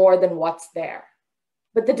more than what's there.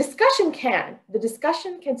 But the discussion can. The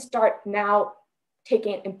discussion can start now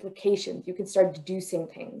taking implications. You can start deducing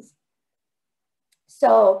things.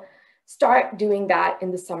 So start doing that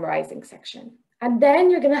in the summarizing section. And then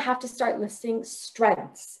you're going to have to start listing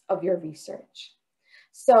strengths of your research.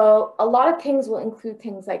 So a lot of things will include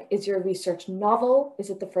things like, is your research novel? Is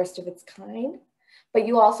it the first of its kind? But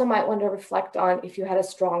you also might want to reflect on if you had a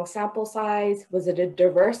strong sample size, was it a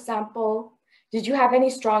diverse sample? Did you have any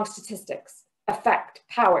strong statistics, effect,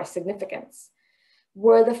 power, significance?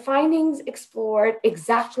 Were the findings explored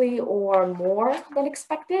exactly or more than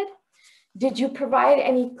expected? Did you provide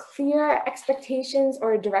any clear expectations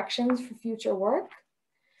or directions for future work?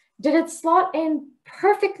 Did it slot in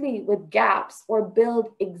perfectly with gaps or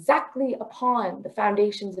build exactly upon the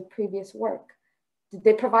foundations of previous work? Did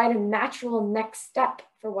they provide a natural next step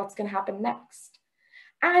for what's going to happen next?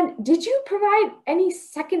 And did you provide any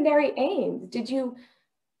secondary aims? Did you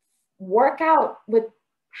work out with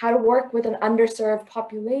how to work with an underserved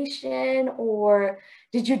population, or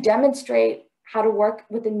did you demonstrate how to work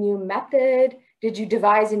with a new method? Did you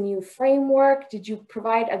devise a new framework? Did you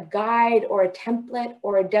provide a guide or a template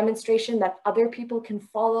or a demonstration that other people can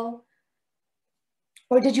follow?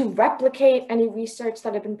 Or did you replicate any research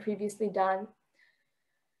that had been previously done?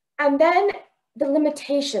 And then the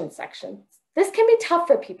limitation section. This can be tough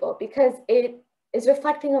for people because it is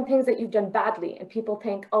reflecting on things that you've done badly, and people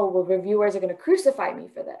think, oh, well, reviewers are going to crucify me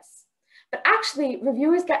for this. But actually,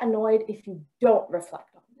 reviewers get annoyed if you don't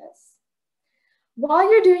reflect on this.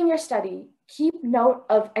 While you're doing your study, keep note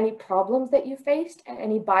of any problems that you faced and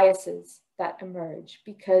any biases that emerge,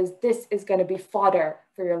 because this is going to be fodder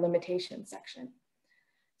for your limitation section.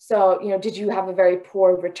 So, did you have a very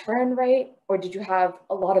poor return rate, or did you have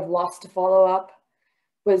a lot of loss to follow up?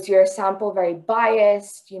 Was your sample very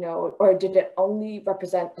biased, or did it only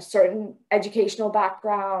represent a certain educational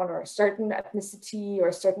background or a certain ethnicity or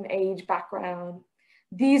a certain age background?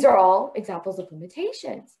 These are all examples of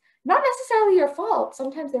limitations. Not necessarily your fault.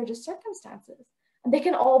 Sometimes they're just circumstances, and they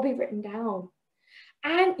can all be written down.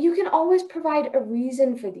 And you can always provide a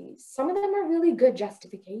reason for these. Some of them are really good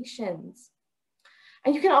justifications.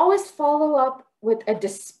 And you can always follow up with a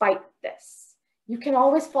despite this. You can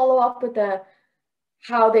always follow up with a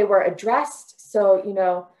how they were addressed.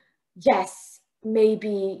 So, yes,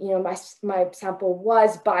 maybe, my sample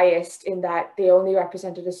was biased in that they only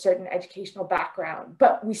represented a certain educational background,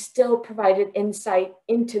 but we still provided insight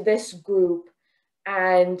into this group,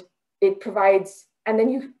 and it provides, and then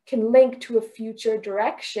you can link to a future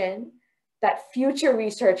direction that future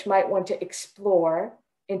research might want to explore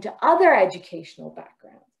into other educational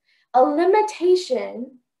backgrounds. A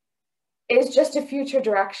limitation is just a future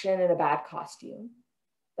direction in a bad costume.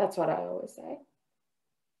 That's what I always say.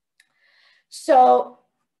 So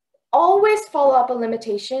always follow up a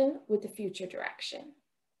limitation with a future direction.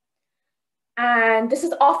 And this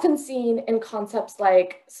is often seen in concepts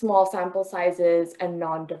like small sample sizes and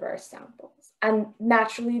non-diverse samples. And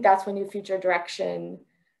naturally, that's when your future direction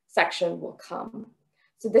section will come.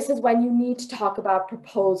 So this is when you need to talk about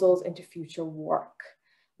proposals into future work.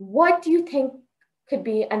 What do you think could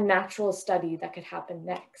be a natural study that could happen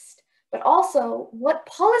next? But also, what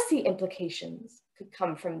policy implications could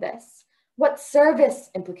come from this? What service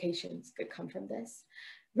implications could come from this?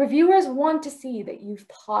 Reviewers want to see that you've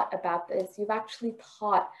thought about this. You've actually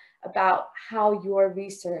thought about how your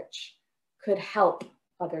research could help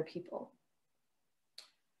other people.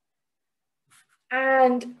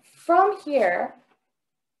 And from here,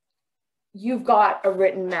 you've got a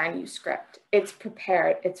written manuscript. It's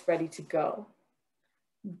prepared, it's ready to go.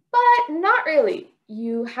 But not really.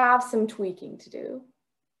 You have some tweaking to do.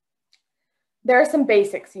 There are some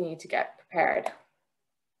basics you need to get prepared.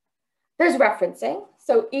 There's referencing.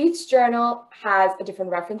 So each journal has a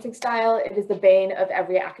different referencing style. It is the bane of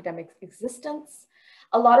every academic's existence.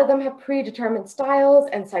 A lot of them have predetermined styles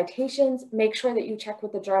and citations. Make sure that you check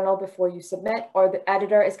with the journal before you submit, or the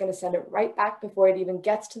editor is going to send it right back before it even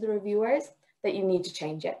gets to the reviewers that you need to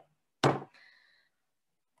change it.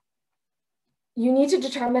 You need to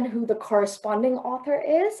determine who the corresponding author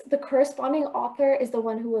is. The corresponding author is the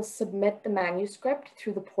one who will submit the manuscript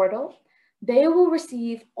through the portal. They will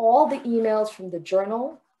receive all the emails from the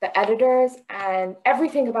journal, the editors, and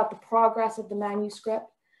everything about the progress of the manuscript.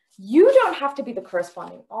 You don't have to be the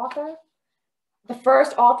corresponding author. The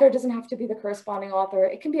first author doesn't have to be the corresponding author.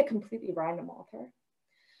 It can be a completely random author.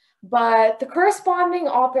 But the corresponding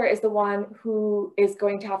author is the one who is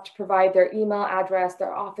going to have to provide their email address,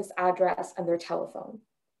 their office address, and their telephone.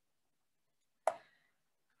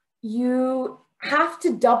 You have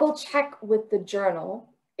to double check with the journal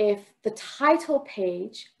if the title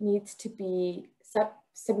page needs to be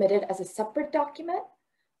submitted as a separate document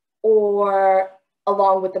or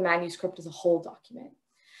along with the manuscript as a whole document.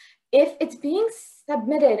 If it's being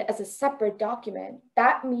submitted as a separate document,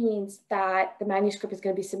 that means that the manuscript is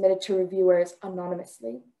going to be submitted to reviewers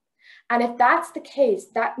anonymously. And if that's the case,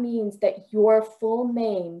 that means that your full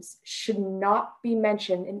names should not be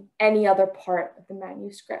mentioned in any other part of the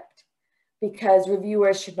manuscript, because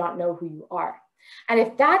reviewers should not know who you are. And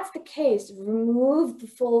if that's the case, remove the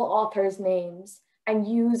full author's names and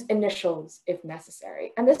use initials if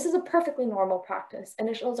necessary. And this is a perfectly normal practice.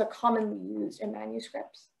 Initials are commonly used in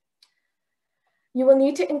manuscripts. You will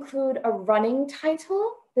need to include a running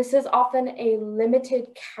title. This is often a limited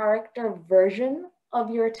character version of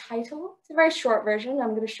your title. It's a very short version.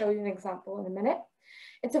 I'm going to show you an example in a minute.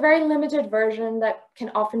 It's a very limited version that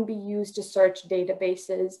can often be used to search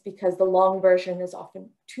databases because the long version is often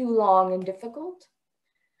too long and difficult.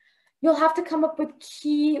 You'll have to come up with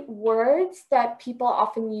key words that people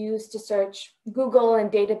often use to search Google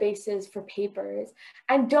and databases for papers.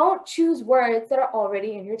 And don't choose words that are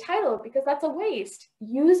already in your title because that's a waste.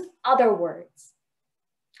 Use other words.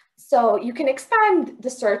 So you can expand the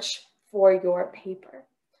search for your paper.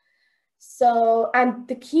 So, and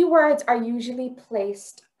the keywords are usually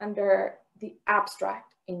placed under the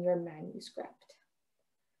abstract in your manuscript.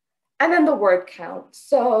 And then the word count.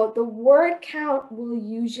 So the word count will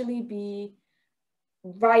usually be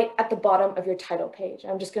right at the bottom of your title page.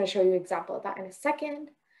 I'm just going to show you an example of that in a second.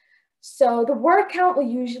 So the word count will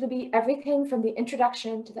usually be everything from the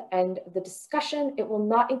introduction to the end of the discussion. It will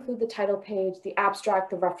not include the title page, the abstract,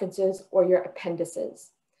 the references, or your appendices.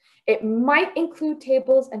 It might include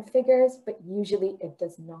tables and figures, but usually it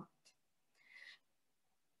does not.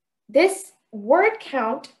 This word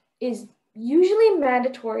count is usually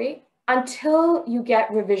mandatory until you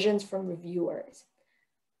get revisions from reviewers.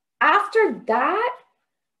 After that,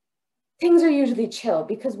 things are usually chill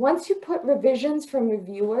because once you put revisions from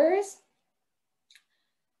reviewers,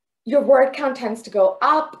 your word count tends to go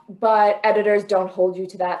up, but editors don't hold you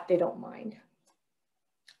to that. They don't mind.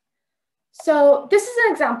 So this is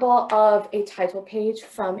an example of a title page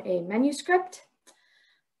from a manuscript.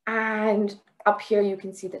 And up here, you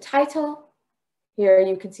can see the title. Here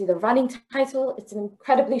you can see the running title. It's an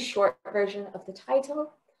incredibly short version of the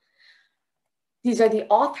title. These are the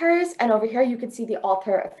authors, and over here you can see the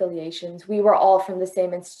author affiliations. We were all from the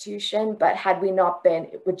same institution, but had we not been,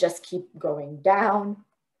 it would just keep going down.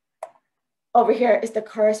 Over here is the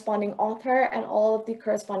corresponding author and all of the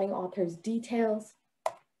corresponding author's details.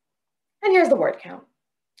 And here's the word count.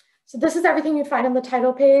 So this is everything you'd find on the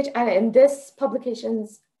title page, and in this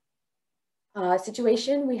publication's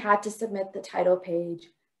situation, we had to submit the title page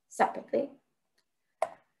separately.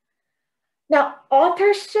 Now,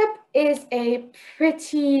 authorship is a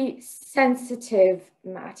pretty sensitive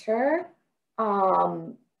matter.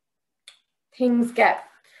 Things get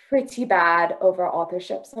pretty bad over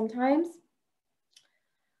authorship sometimes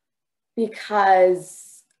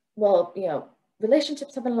because, well, you know,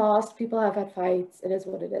 relationships have been lost, people have had fights, it is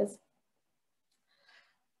what it is.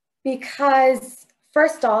 Because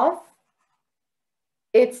first off,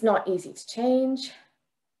 it's not easy to change.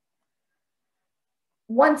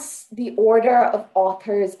 Once the order of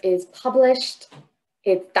authors is published,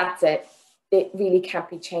 that's it. It really can't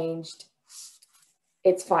be changed.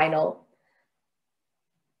 It's final.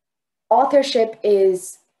 Authorship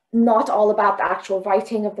is not all about the actual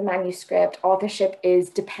writing of the manuscript. Authorship is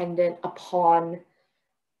dependent upon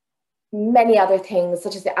many other things,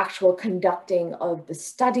 such as the actual conducting of the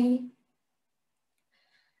study.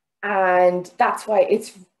 And that's why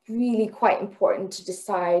it's really quite important to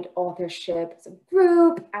decide authorship as a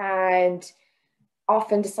group, and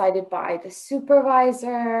often decided by the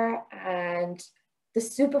supervisor. And the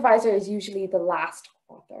supervisor is usually the last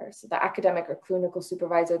author. So the academic or clinical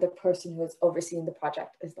supervisor, the person who is overseeing the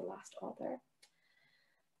project, is the last author.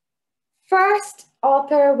 First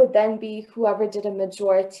author would then be whoever did a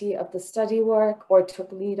majority of the study work or took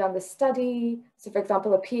lead on the study. So for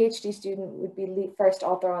example, a PhD student would be first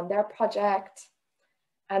author on their project.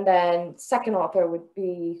 And then second author would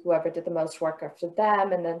be whoever did the most work after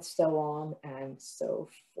them, and then so on and so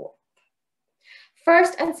forth.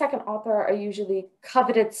 First and second author are usually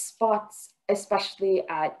coveted spots, especially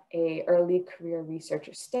at an early career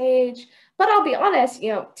researcher stage. But I'll be honest,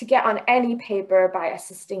 you know, to get on any paper by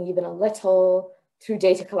assisting even a little through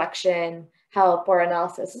data collection, help, or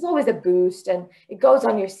analysis is always a boost, and it goes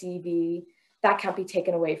on your CV. That can't be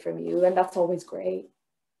taken away from you, and that's always great.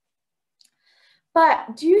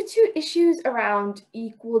 But due to issues around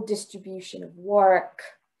equal distribution of work,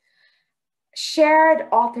 shared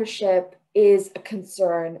authorship is a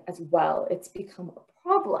concern as well. It's become a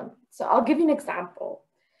problem. So I'll give you an example.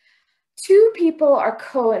 Two people are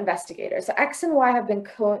co-investigators. So X and Y have been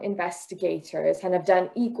co-investigators and have done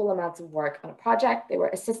equal amounts of work on a project. They were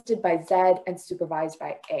assisted by Z and supervised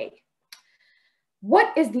by A.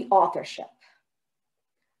 What is the authorship?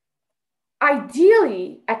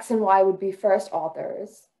 Ideally, X and Y would be first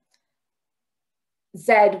authors,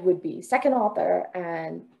 Z would be second author,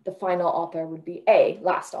 and the final author would be A,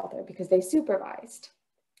 last author, because they supervised.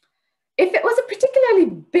 If it was a particularly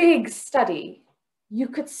big study, you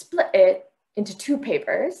could split it into 2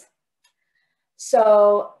 papers.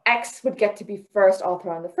 So X would get to be first author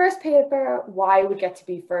on the first paper, Y would get to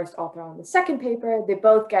be first author on the second paper. They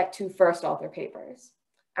both get 2 first author papers.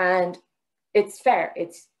 And it's fair,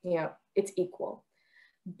 it's equal.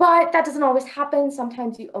 But that doesn't always happen.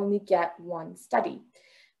 Sometimes you only get 1 study,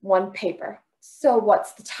 1 paper. So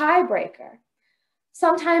what's the tiebreaker?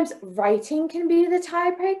 Sometimes writing can be the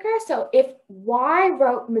tiebreaker. So if Y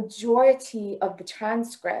wrote majority of the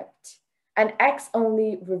transcript and X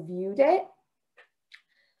only reviewed it,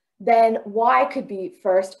 then Y could be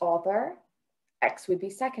first author, X would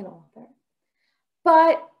be second author.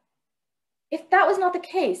 But if that was not the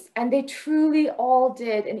case and they truly all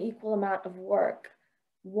did an equal amount of work,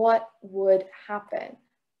 what would happen?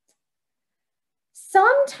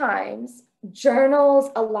 Sometimes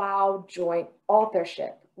journals allow joint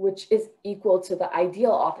authorship, which is equal to the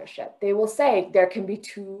ideal authorship. They will say there can be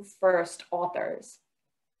 2 first authors.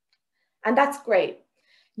 And that's great.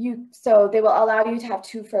 So they will allow you to have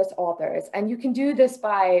 2 first authors. And you can do this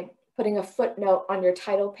by putting a footnote on your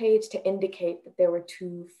title page to indicate that there were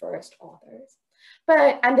 2 first authors.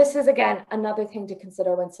 And this is, again, another thing to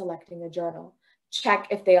consider when selecting a journal. Check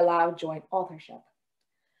if they allow joint authorship.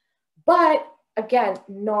 But again,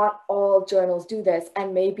 not all journals do this.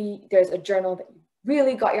 And maybe there's a journal that you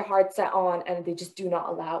really got your heart set on and they just do not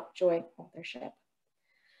allow joint authorship.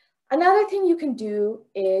 Another thing you can do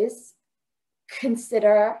is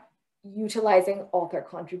consider utilizing author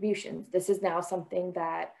contributions. This is now something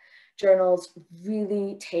that journals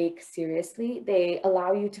really take seriously. They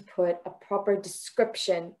allow you to put a proper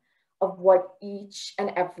description of what each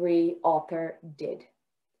and every author did,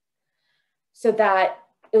 so that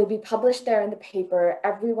it'll be published there in the paper.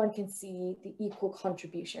 Everyone can see the equal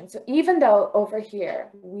contribution. So even though over here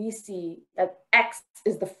we see that X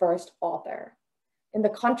is the first author, in the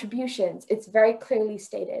contributions, it's very clearly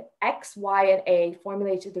stated, X, Y, and A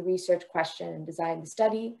formulated the research question and designed the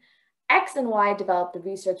study. X and Y developed the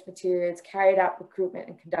research materials, carried out recruitment,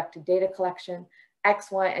 and conducted data collection. X,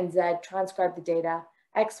 Y, and Z transcribed the data.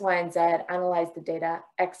 X, Y, and Z analyzed the data.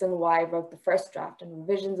 X and Y wrote the first draft and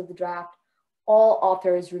revisions of the draft. All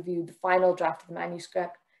authors reviewed the final draft of the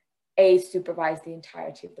manuscript. A supervised the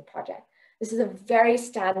entirety of the project. This is a very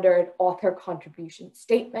standard author contribution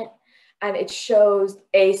statement. And it shows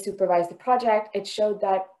A supervised the project. It showed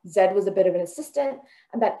that Z was a bit of an assistant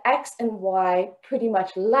and that X and Y pretty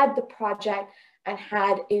much led the project and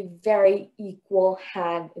had a very equal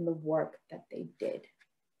hand in the work that they did.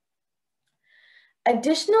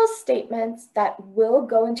 Additional statements that will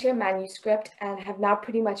go into your manuscript and have now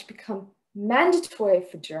pretty much become mandatory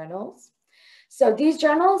for journals. So these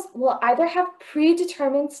journals will either have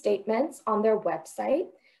predetermined statements on their website,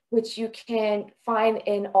 which you can find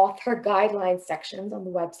in author guidelines sections on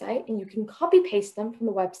the website, and you can copy paste them from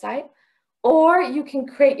the website, or you can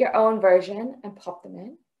create your own version and pop them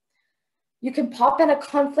in. You can pop in a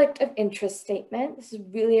conflict of interest statement. This is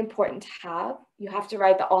really important to have. You have to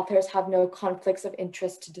write the authors have no conflicts of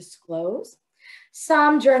interest to disclose.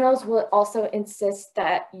 Some journals will also insist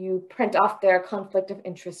that you print off their conflict of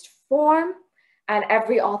interest form, and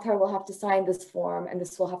every author will have to sign this form, and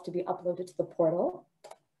this will have to be uploaded to the portal.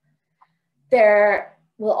 There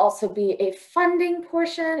will also be a funding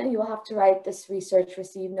portion, and you will have to write this research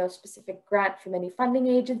received no specific grant from any funding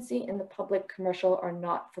agency in the public, commercial, or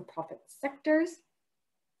not-for-profit sectors.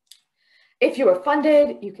 If you were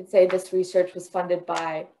funded, you could say this research was funded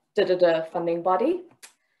by da-da-da funding body.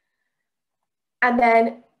 And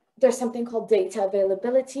then there's something called data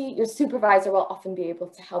availability. Your supervisor will often be able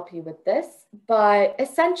to help you with this, but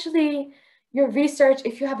essentially your research,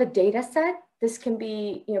 if you have a data set, this can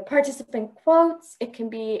be, participant quotes. It can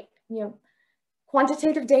be,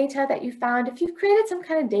 quantitative data that you found. If you've created some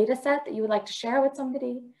kind of data set that you would like to share with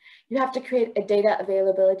somebody, you have to create a data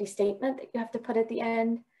availability statement that you have to put at the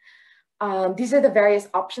end. These are the various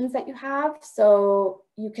options that you have. So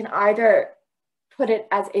you can either put it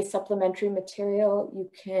as a supplementary material.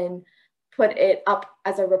 You can put it up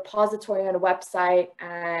as a repository on a website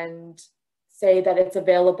and say that it's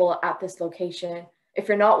available at this location. If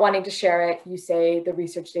you're not wanting to share it, you say the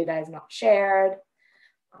research data is not shared.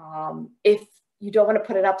 If you don't want to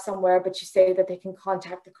put it up somewhere, but you say that they can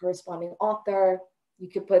contact the corresponding author, you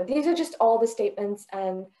could put, these are just all the statements,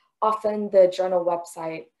 and often the journal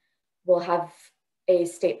website will have a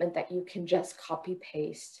statement that you can just copy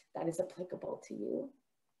paste that is applicable to you.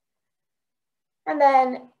 And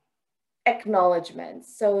then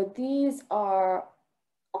acknowledgements. So these are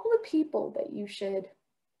all the people that you should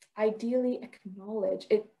ideally acknowledge.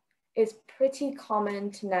 It is pretty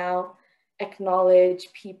common to now acknowledge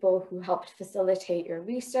people who helped facilitate your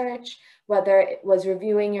research, whether it was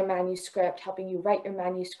reviewing your manuscript, helping you write your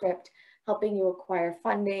manuscript, helping you acquire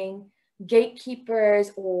funding,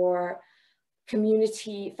 gatekeepers or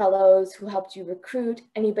community fellows who helped you recruit,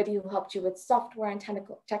 anybody who helped you with software and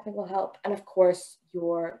technical help, and of course,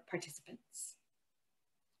 your participants.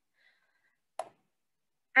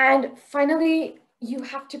 And finally, you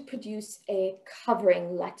have to produce a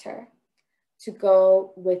covering letter to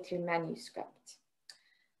go with your manuscript.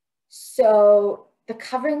 So the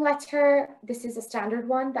covering letter, this is a standard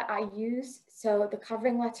one that I use. So the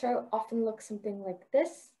covering letter often looks something like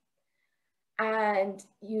this. And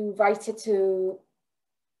you write it to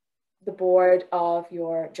the board of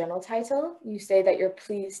your journal title. You say that you're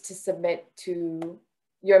pleased to submit to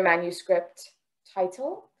your manuscript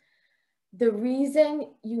title. The reason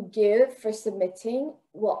you give for submitting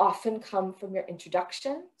will often come from your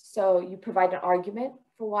introduction. So you provide an argument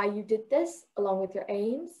for why you did this along with your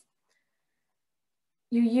aims.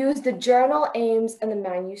 You use the journal aims and the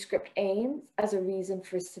manuscript aims as a reason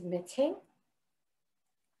for submitting.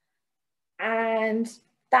 And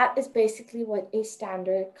that is basically what a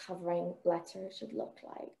standard covering letter should look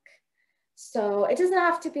like. So it doesn't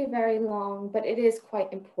have to be very long, but it is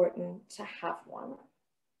quite important to have one.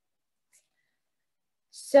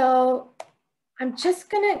 So I'm just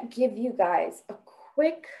gonna give you guys a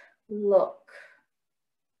quick look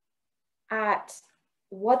at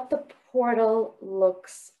what the portal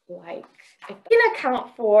looks like. I can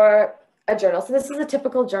account for a journal. So this is a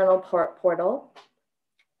typical journal portal.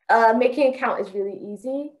 Making an account is really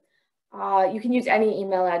easy. You can use any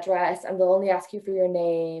email address and they'll only ask you for your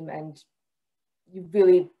name, and you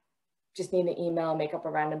really just need an email, make up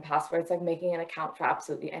a random password. It's like making an account for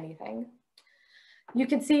absolutely anything. You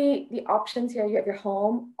can see the options here. You have your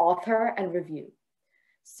home, author, and review.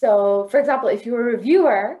 So for example, if you're a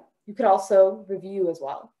reviewer, you could also review as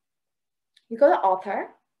well. You go to author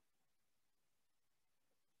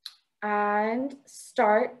and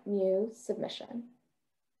start new submission.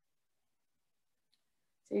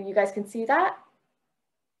 So you guys can see that?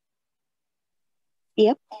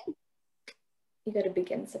 Yep. You go to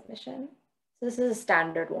begin submission. So this is a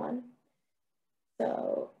standard one.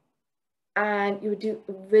 So, and you would do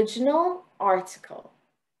original article.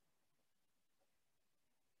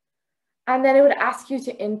 And then it would ask you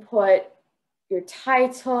to input your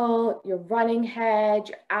title, your running head,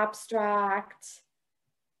 your abstract.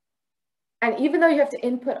 And even though you have to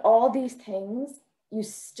input all these things, you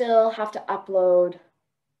still have to upload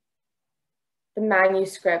the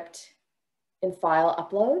manuscript in file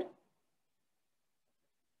upload.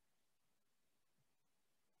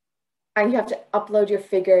 And you have to upload your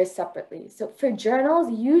figures separately. So for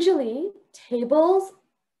journals, usually tables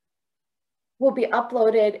will be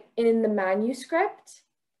uploaded in the manuscript,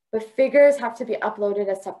 but figures have to be uploaded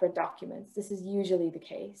as separate documents. This is usually the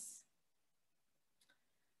case.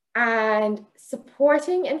 And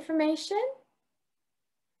supporting information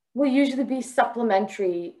will usually be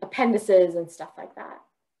supplementary appendices and stuff like that.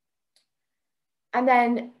 And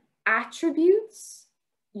then attributes,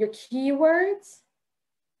 your keywords,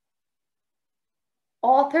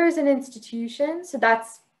 authors and institutions. So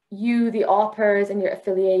that's you, the authors, and your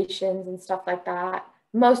affiliations and stuff like that.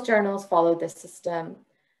 Most journals follow this system.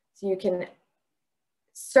 So you can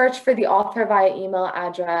search for the author via email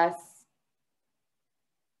address.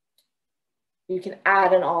 You can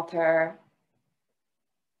add an author.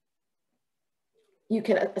 You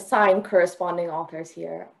can assign corresponding authors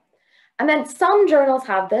here. And then some journals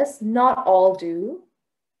have this, not all do.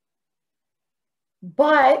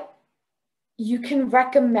 But you can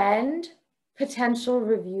recommend potential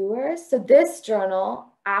reviewers. So this journal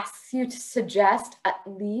asks you to suggest at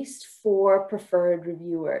least 4 preferred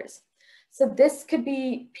reviewers. So this could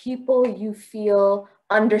be people you feel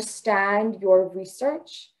understand your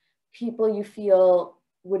research, people you feel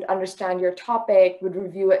would understand your topic, would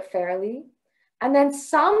review it fairly. And then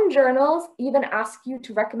some journals even ask you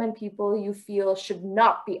to recommend people you feel should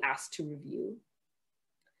not be asked to review.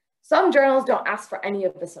 Some journals don't ask for any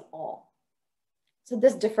of this at all. So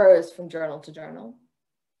this differs from journal to journal.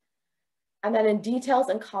 And then in details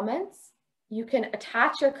and comments, you can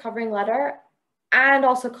attach your covering letter and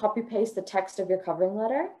also copy paste the text of your covering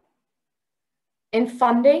letter. In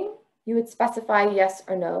funding, you would specify yes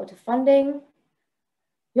or no to funding.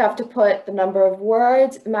 You have to put the number of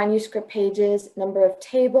words, manuscript pages, number of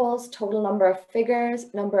tables, total number of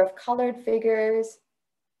figures, number of colored figures.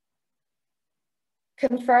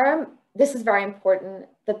 Confirm this is very important,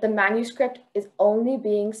 that the manuscript is only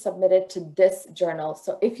being submitted to this journal.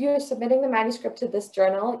 So if you're submitting the manuscript to this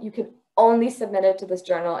journal, you can only submit it to this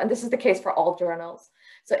journal. And this is the case for all journals.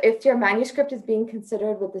 So if your manuscript is being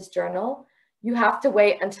considered with this journal, you have to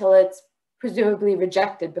wait until it's presumably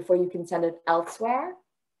rejected before you can send it elsewhere.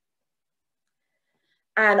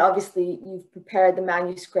 And obviously you've prepared the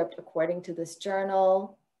manuscript according to this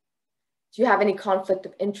journal. Do you have any conflict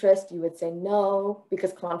of interest? You would say no,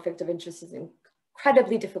 because conflict of interest is an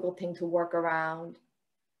incredibly difficult thing to work around.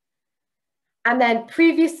 And then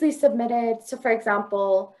previously submitted. So for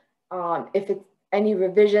example, if it's any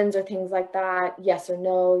revisions or things like that, yes or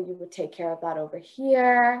no, you would take care of that over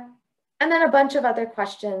here. And then a bunch of other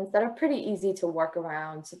questions that are pretty easy to work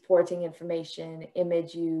around: supporting information,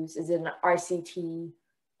 image use, is it an RCT,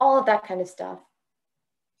 all of that kind of stuff.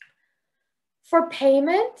 For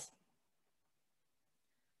payment,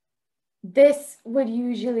 this would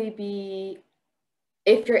usually be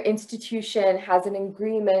if your institution has an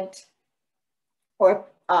agreement, or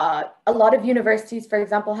a lot of universities, for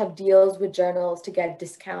example, have deals with journals to get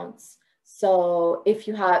discounts. So if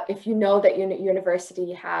you know that your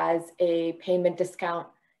university has a payment discount,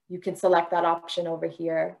 you can select that option over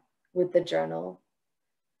here with the journal.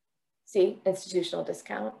 See, institutional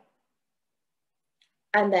discount.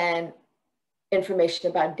 And then information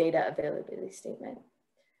about data availability statement.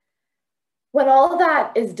 When all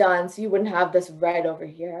that is done, so you wouldn't have this red over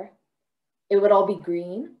here, it would all be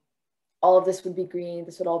green. All of this would be green.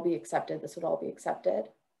 This would all be accepted. This would all be accepted.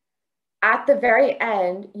 At the very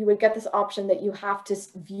end, you would get this option that you have to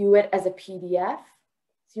view it as a PDF.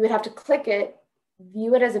 So you would have to click it,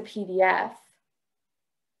 view it as a PDF.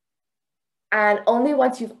 And only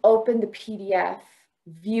once you've opened the PDF,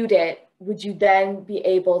 viewed it, would you then be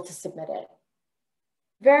able to submit it.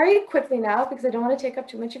 Very quickly now, because I don't want to take up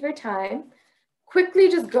too much of your time,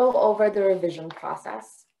 quickly just go over the revision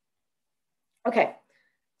process. Okay,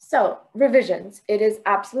 so revisions. It is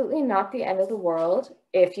absolutely not the end of the world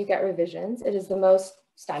if you get revisions. It is the most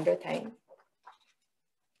standard thing.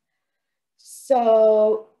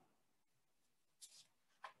 So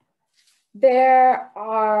there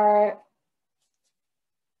are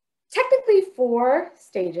technically 4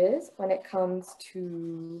 stages when it comes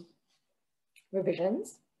to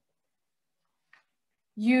revisions.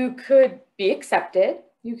 You could be accepted,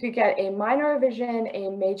 you could get a minor revision, a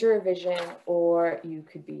major revision, or you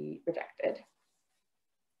could be rejected.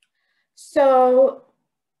 So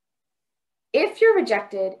if you're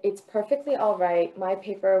rejected, it's perfectly all right. My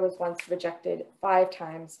paper was once rejected 5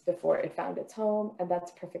 times before it found its home, and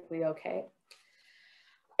that's perfectly okay.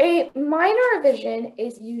 A minor revision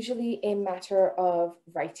is usually a matter of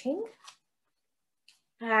writing,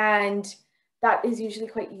 and that is usually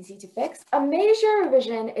quite easy to fix. A major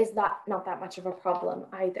revision is not that much of a problem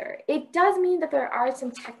either. It does mean that there are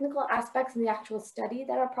some technical aspects in the actual study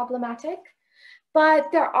that are problematic,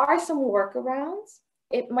 but there are some workarounds.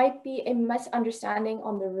 It might be a misunderstanding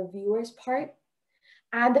on the reviewer's part,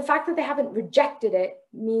 and the fact that they haven't rejected it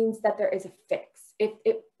means that there is a fix.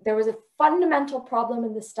 If there was a fundamental problem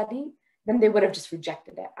in the study, then they would have just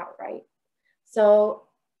rejected it outright. So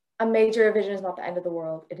a major revision is not the end of the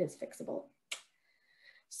world. It is fixable.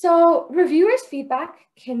 So reviewers' feedback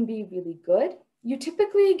can be really good. You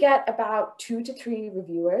typically get about 2 to 3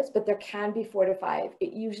 reviewers, but there can be 4 to 5.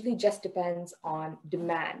 It usually just depends on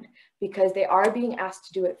demand, because they are being asked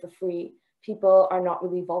to do it for free. People are not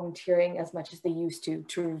really volunteering as much as they used to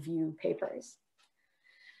review papers.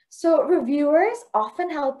 So reviewers often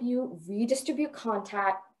help you redistribute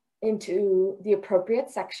content into the appropriate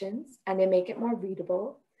sections, and they make it more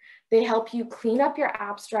readable. They help you clean up your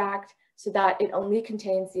abstract so that it only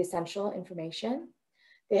contains the essential information.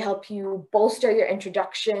 They help you bolster your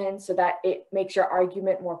introduction so that it makes your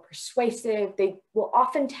argument more persuasive. They will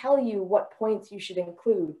often tell you what points you should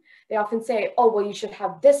include. They often say, oh, well, you should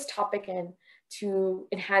have this topic in to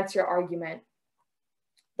enhance your argument.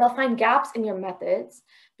 They'll find gaps in your methods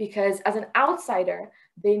because as an outsider,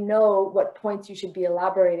 they know what points you should be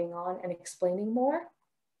elaborating on and explaining more.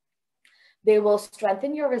 They will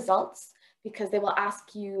strengthen your results because they will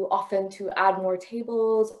ask you often to add more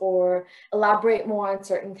tables or elaborate more on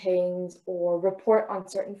certain things or report on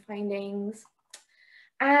certain findings.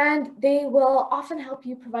 And they will often help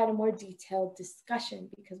you provide a more detailed discussion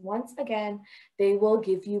because once again, they will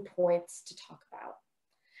give you points to talk about.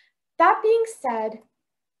 That being said,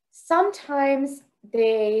 sometimes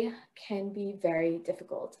they can be very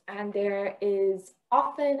difficult, and there is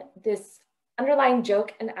often this underlying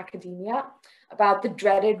joke in academia about the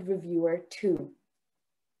dreaded reviewer too.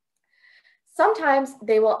 Sometimes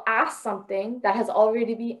they will ask something that has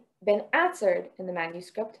already been answered in the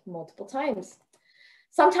manuscript multiple times.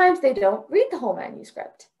 Sometimes they don't read the whole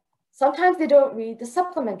manuscript. Sometimes they don't read the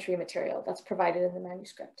supplementary material that's provided in the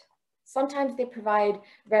manuscript. Sometimes they provide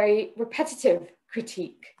very repetitive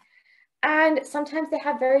critique. And sometimes they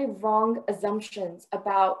have very wrong assumptions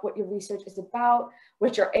about what your research is about,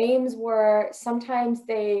 what your aims were. Sometimes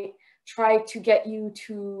they try to get you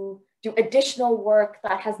to do additional work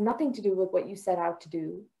that has nothing to do with what you set out to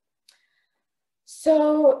do.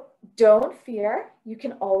 So don't fear, you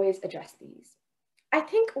can always address these. I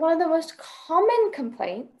think one of the most common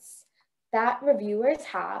complaints that reviewers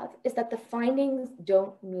have is that the findings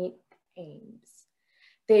don't meet aims.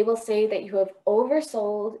 They will say that you have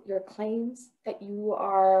oversold your claims, that you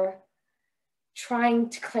are trying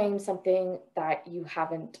to claim something that you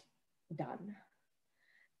haven't done.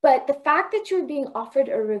 But the fact that you're being offered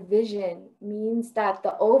a revision means that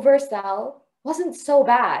the oversell wasn't so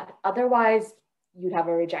bad. Otherwise, you'd have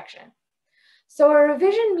a rejection. So a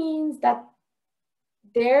revision means that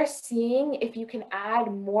they're seeing if you can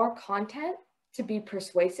add more content to be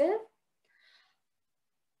persuasive,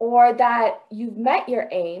 or that you've met your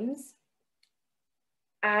aims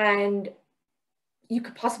and you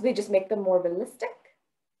could possibly just make them more realistic.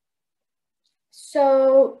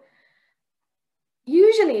 So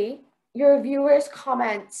usually your reviewers'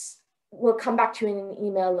 comments will come back to you in an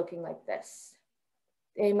email looking like this.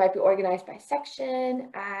 They might be organized by section,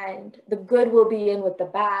 and the good will be in with the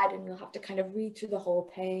bad, and you'll have to kind of read through the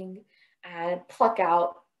whole thing and pluck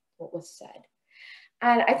out what was said.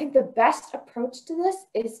 And I think the best approach to this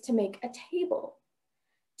is to make a table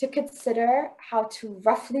to consider how to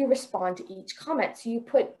roughly respond to each comment. So you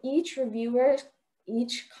put each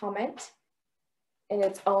comment in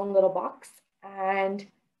its own little box and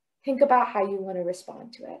think about how you want to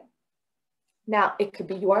respond to it. Now, it could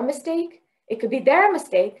be your mistake, it could be their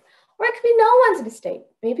mistake, or it could be no one's mistake.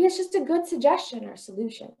 Maybe it's just a good suggestion or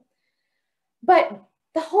solution. But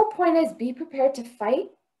the whole point is be prepared to fight,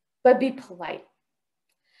 but be polite.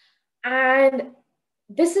 And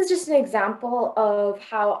this is just an example of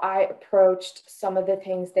how I approached some of the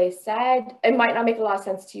things they said. It might not make a lot of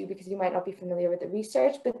sense to you because you might not be familiar with the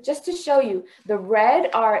research, but just to show you, the red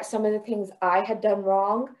are some of the things I had done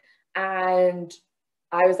wrong, and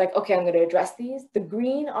I was like, okay, I'm going to address these. The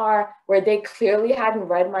green are where they clearly hadn't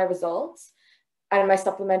read my results and my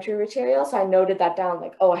supplementary material, so I noted that down,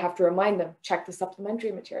 like, oh, I have to remind them, check the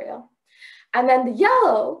supplementary material. And then the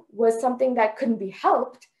yellow was something that couldn't be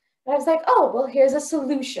helped. And I was like, oh, well, here's a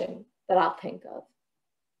solution that I'll think of.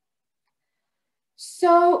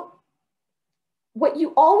 So what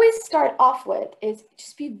you always start off with is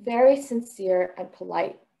just be very sincere and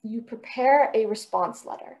polite. You prepare a response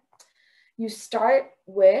letter. You start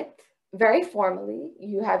with, very formally,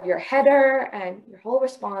 you have your header and your whole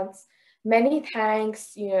response. Many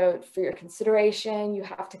thanks, for your consideration. You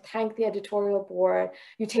have to thank the editorial board.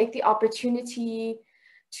 You take the opportunity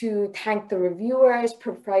to thank the reviewers,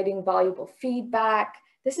 providing valuable feedback.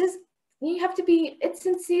 You have to be, it's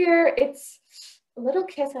sincere, it's a little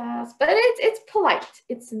kiss ass, but it's polite,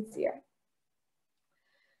 it's sincere.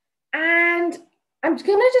 And I'm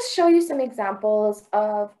gonna just show you some examples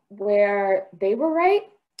of where they were right,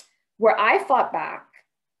 where I fought back,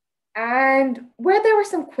 and where there were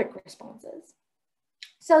some quick responses.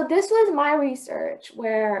 So this was my research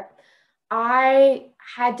where I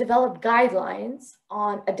had developed guidelines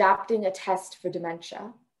on adapting a test for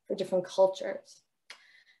dementia for different cultures.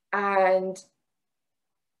 And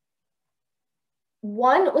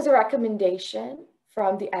one was a recommendation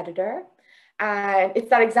from the editor. And it's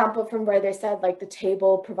that example from where they said, like, the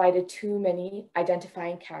table provided too many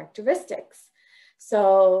identifying characteristics.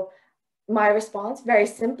 So my response very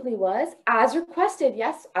simply was, as requested,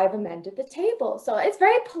 yes, I've amended the table. So it's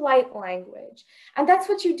very polite language. And that's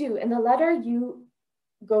what you do. In the letter, you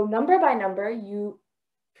go number by number, you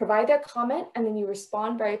provide their comment, and then you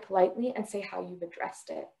respond very politely and say how you've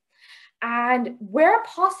addressed it. And where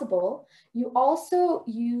possible, you also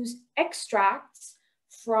use extracts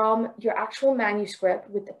from your actual manuscript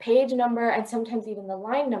with the page number and sometimes even the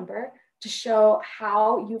line number to show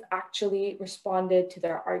how you've actually responded to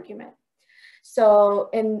their argument. So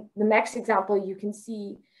in the next example, you can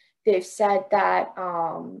see they've said that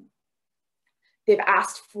they've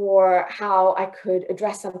asked for how I could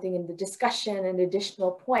address something in the discussion, an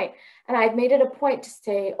additional point. And I've made it a point to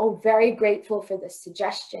say, oh, very grateful for this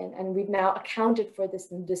suggestion. And we've now accounted for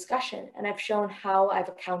this in discussion. And I've shown how I've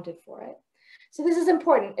accounted for it. So this is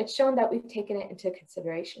important. It's shown that we've taken it into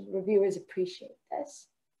consideration. Reviewers appreciate this.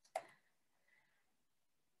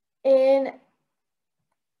 In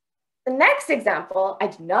the next example, I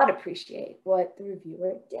did not appreciate what the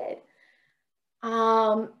reviewer did.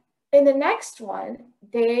 In the next one,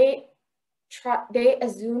 they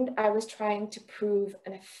assumed I was trying to prove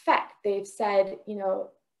an effect. They've said, you know,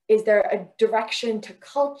 is there a direction to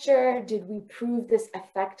culture? Did we prove this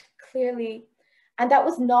effect clearly? And that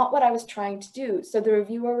was not what I was trying to do. So the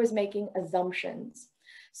reviewer was making assumptions.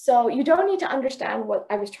 So you don't need to understand what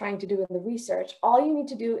I was trying to do in the research. All you need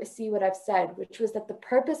to do is see what I've said, which was that the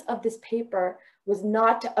purpose of this paper was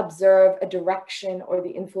not to observe a direction or the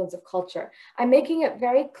influence of culture. I'm making it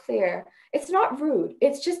very clear. It's not rude.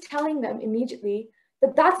 It's just telling them immediately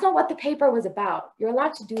that that's not what the paper was about. You're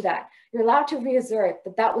allowed to do that. You're allowed to reassert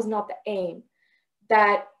that that was not the aim,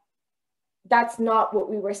 that that's not what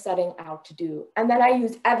we were setting out to do. And then I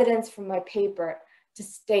use evidence from my paper to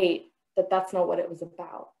state that that's not what it was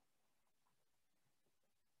about.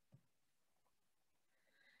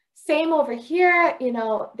 Same over here, you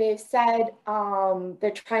know, they've said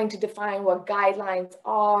they're trying to define what guidelines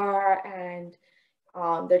are, and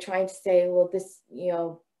they're trying to say, well, this, you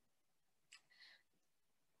know,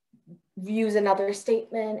 use another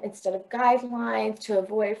statement instead of guidelines to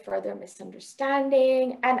avoid further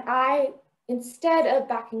misunderstanding. And I, instead of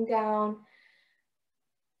backing down,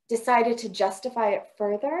 decided to justify it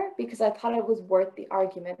further because I thought it was worth the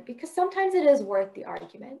argument, because sometimes it is worth the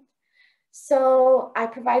argument. So I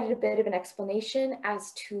provided a bit of an explanation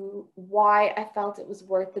as to why I felt it was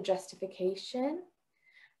worth the justification.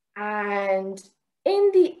 And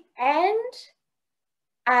in the end,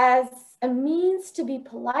 as a means to be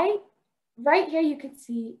polite, right here you can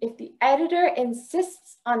see if the editor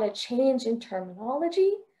insists on a change in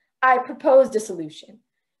terminology, I proposed a solution.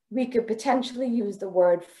 We could potentially use the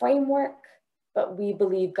word framework, but we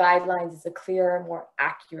believe guidelines is a clearer, more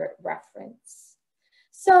accurate reference.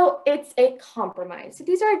 So it's a compromise. So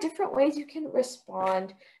these are different ways you can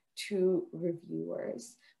respond to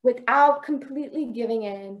reviewers without completely giving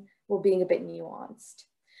in or being a bit nuanced.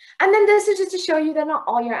 And then this is just to show you that not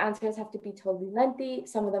all your answers have to be totally lengthy.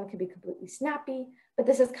 Some of them can be completely snappy, but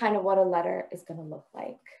this is kind of what a letter is going to look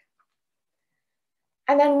like.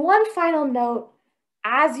 And then one final note,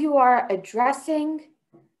 as you are addressing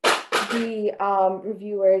the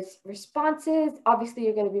reviewer's responses, obviously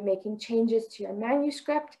you're going to be making changes to your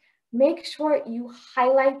manuscript. Make sure you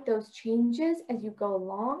highlight those changes as you go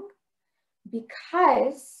along,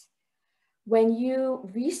 because when you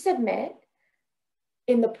resubmit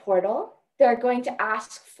in the portal, they're going to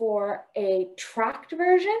ask for a tracked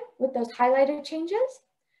version with those highlighted changes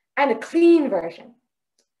and a clean version.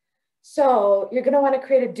 So you're going to want to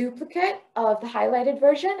create a duplicate of the highlighted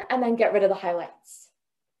version and then get rid of the highlights.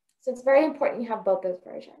 So it's very important you have both those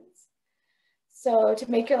versions. So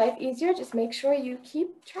to make your life easier, just make sure you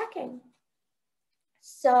keep tracking.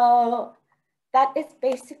 So that is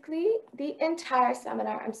basically the entire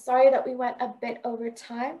seminar. I'm sorry that we went a bit over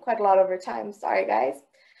time, quite a lot over time, sorry guys.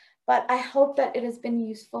 But I hope that it has been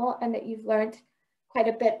useful and that you've learned quite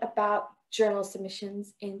a bit about journal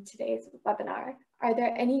submissions in today's webinar. Are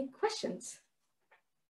there any questions?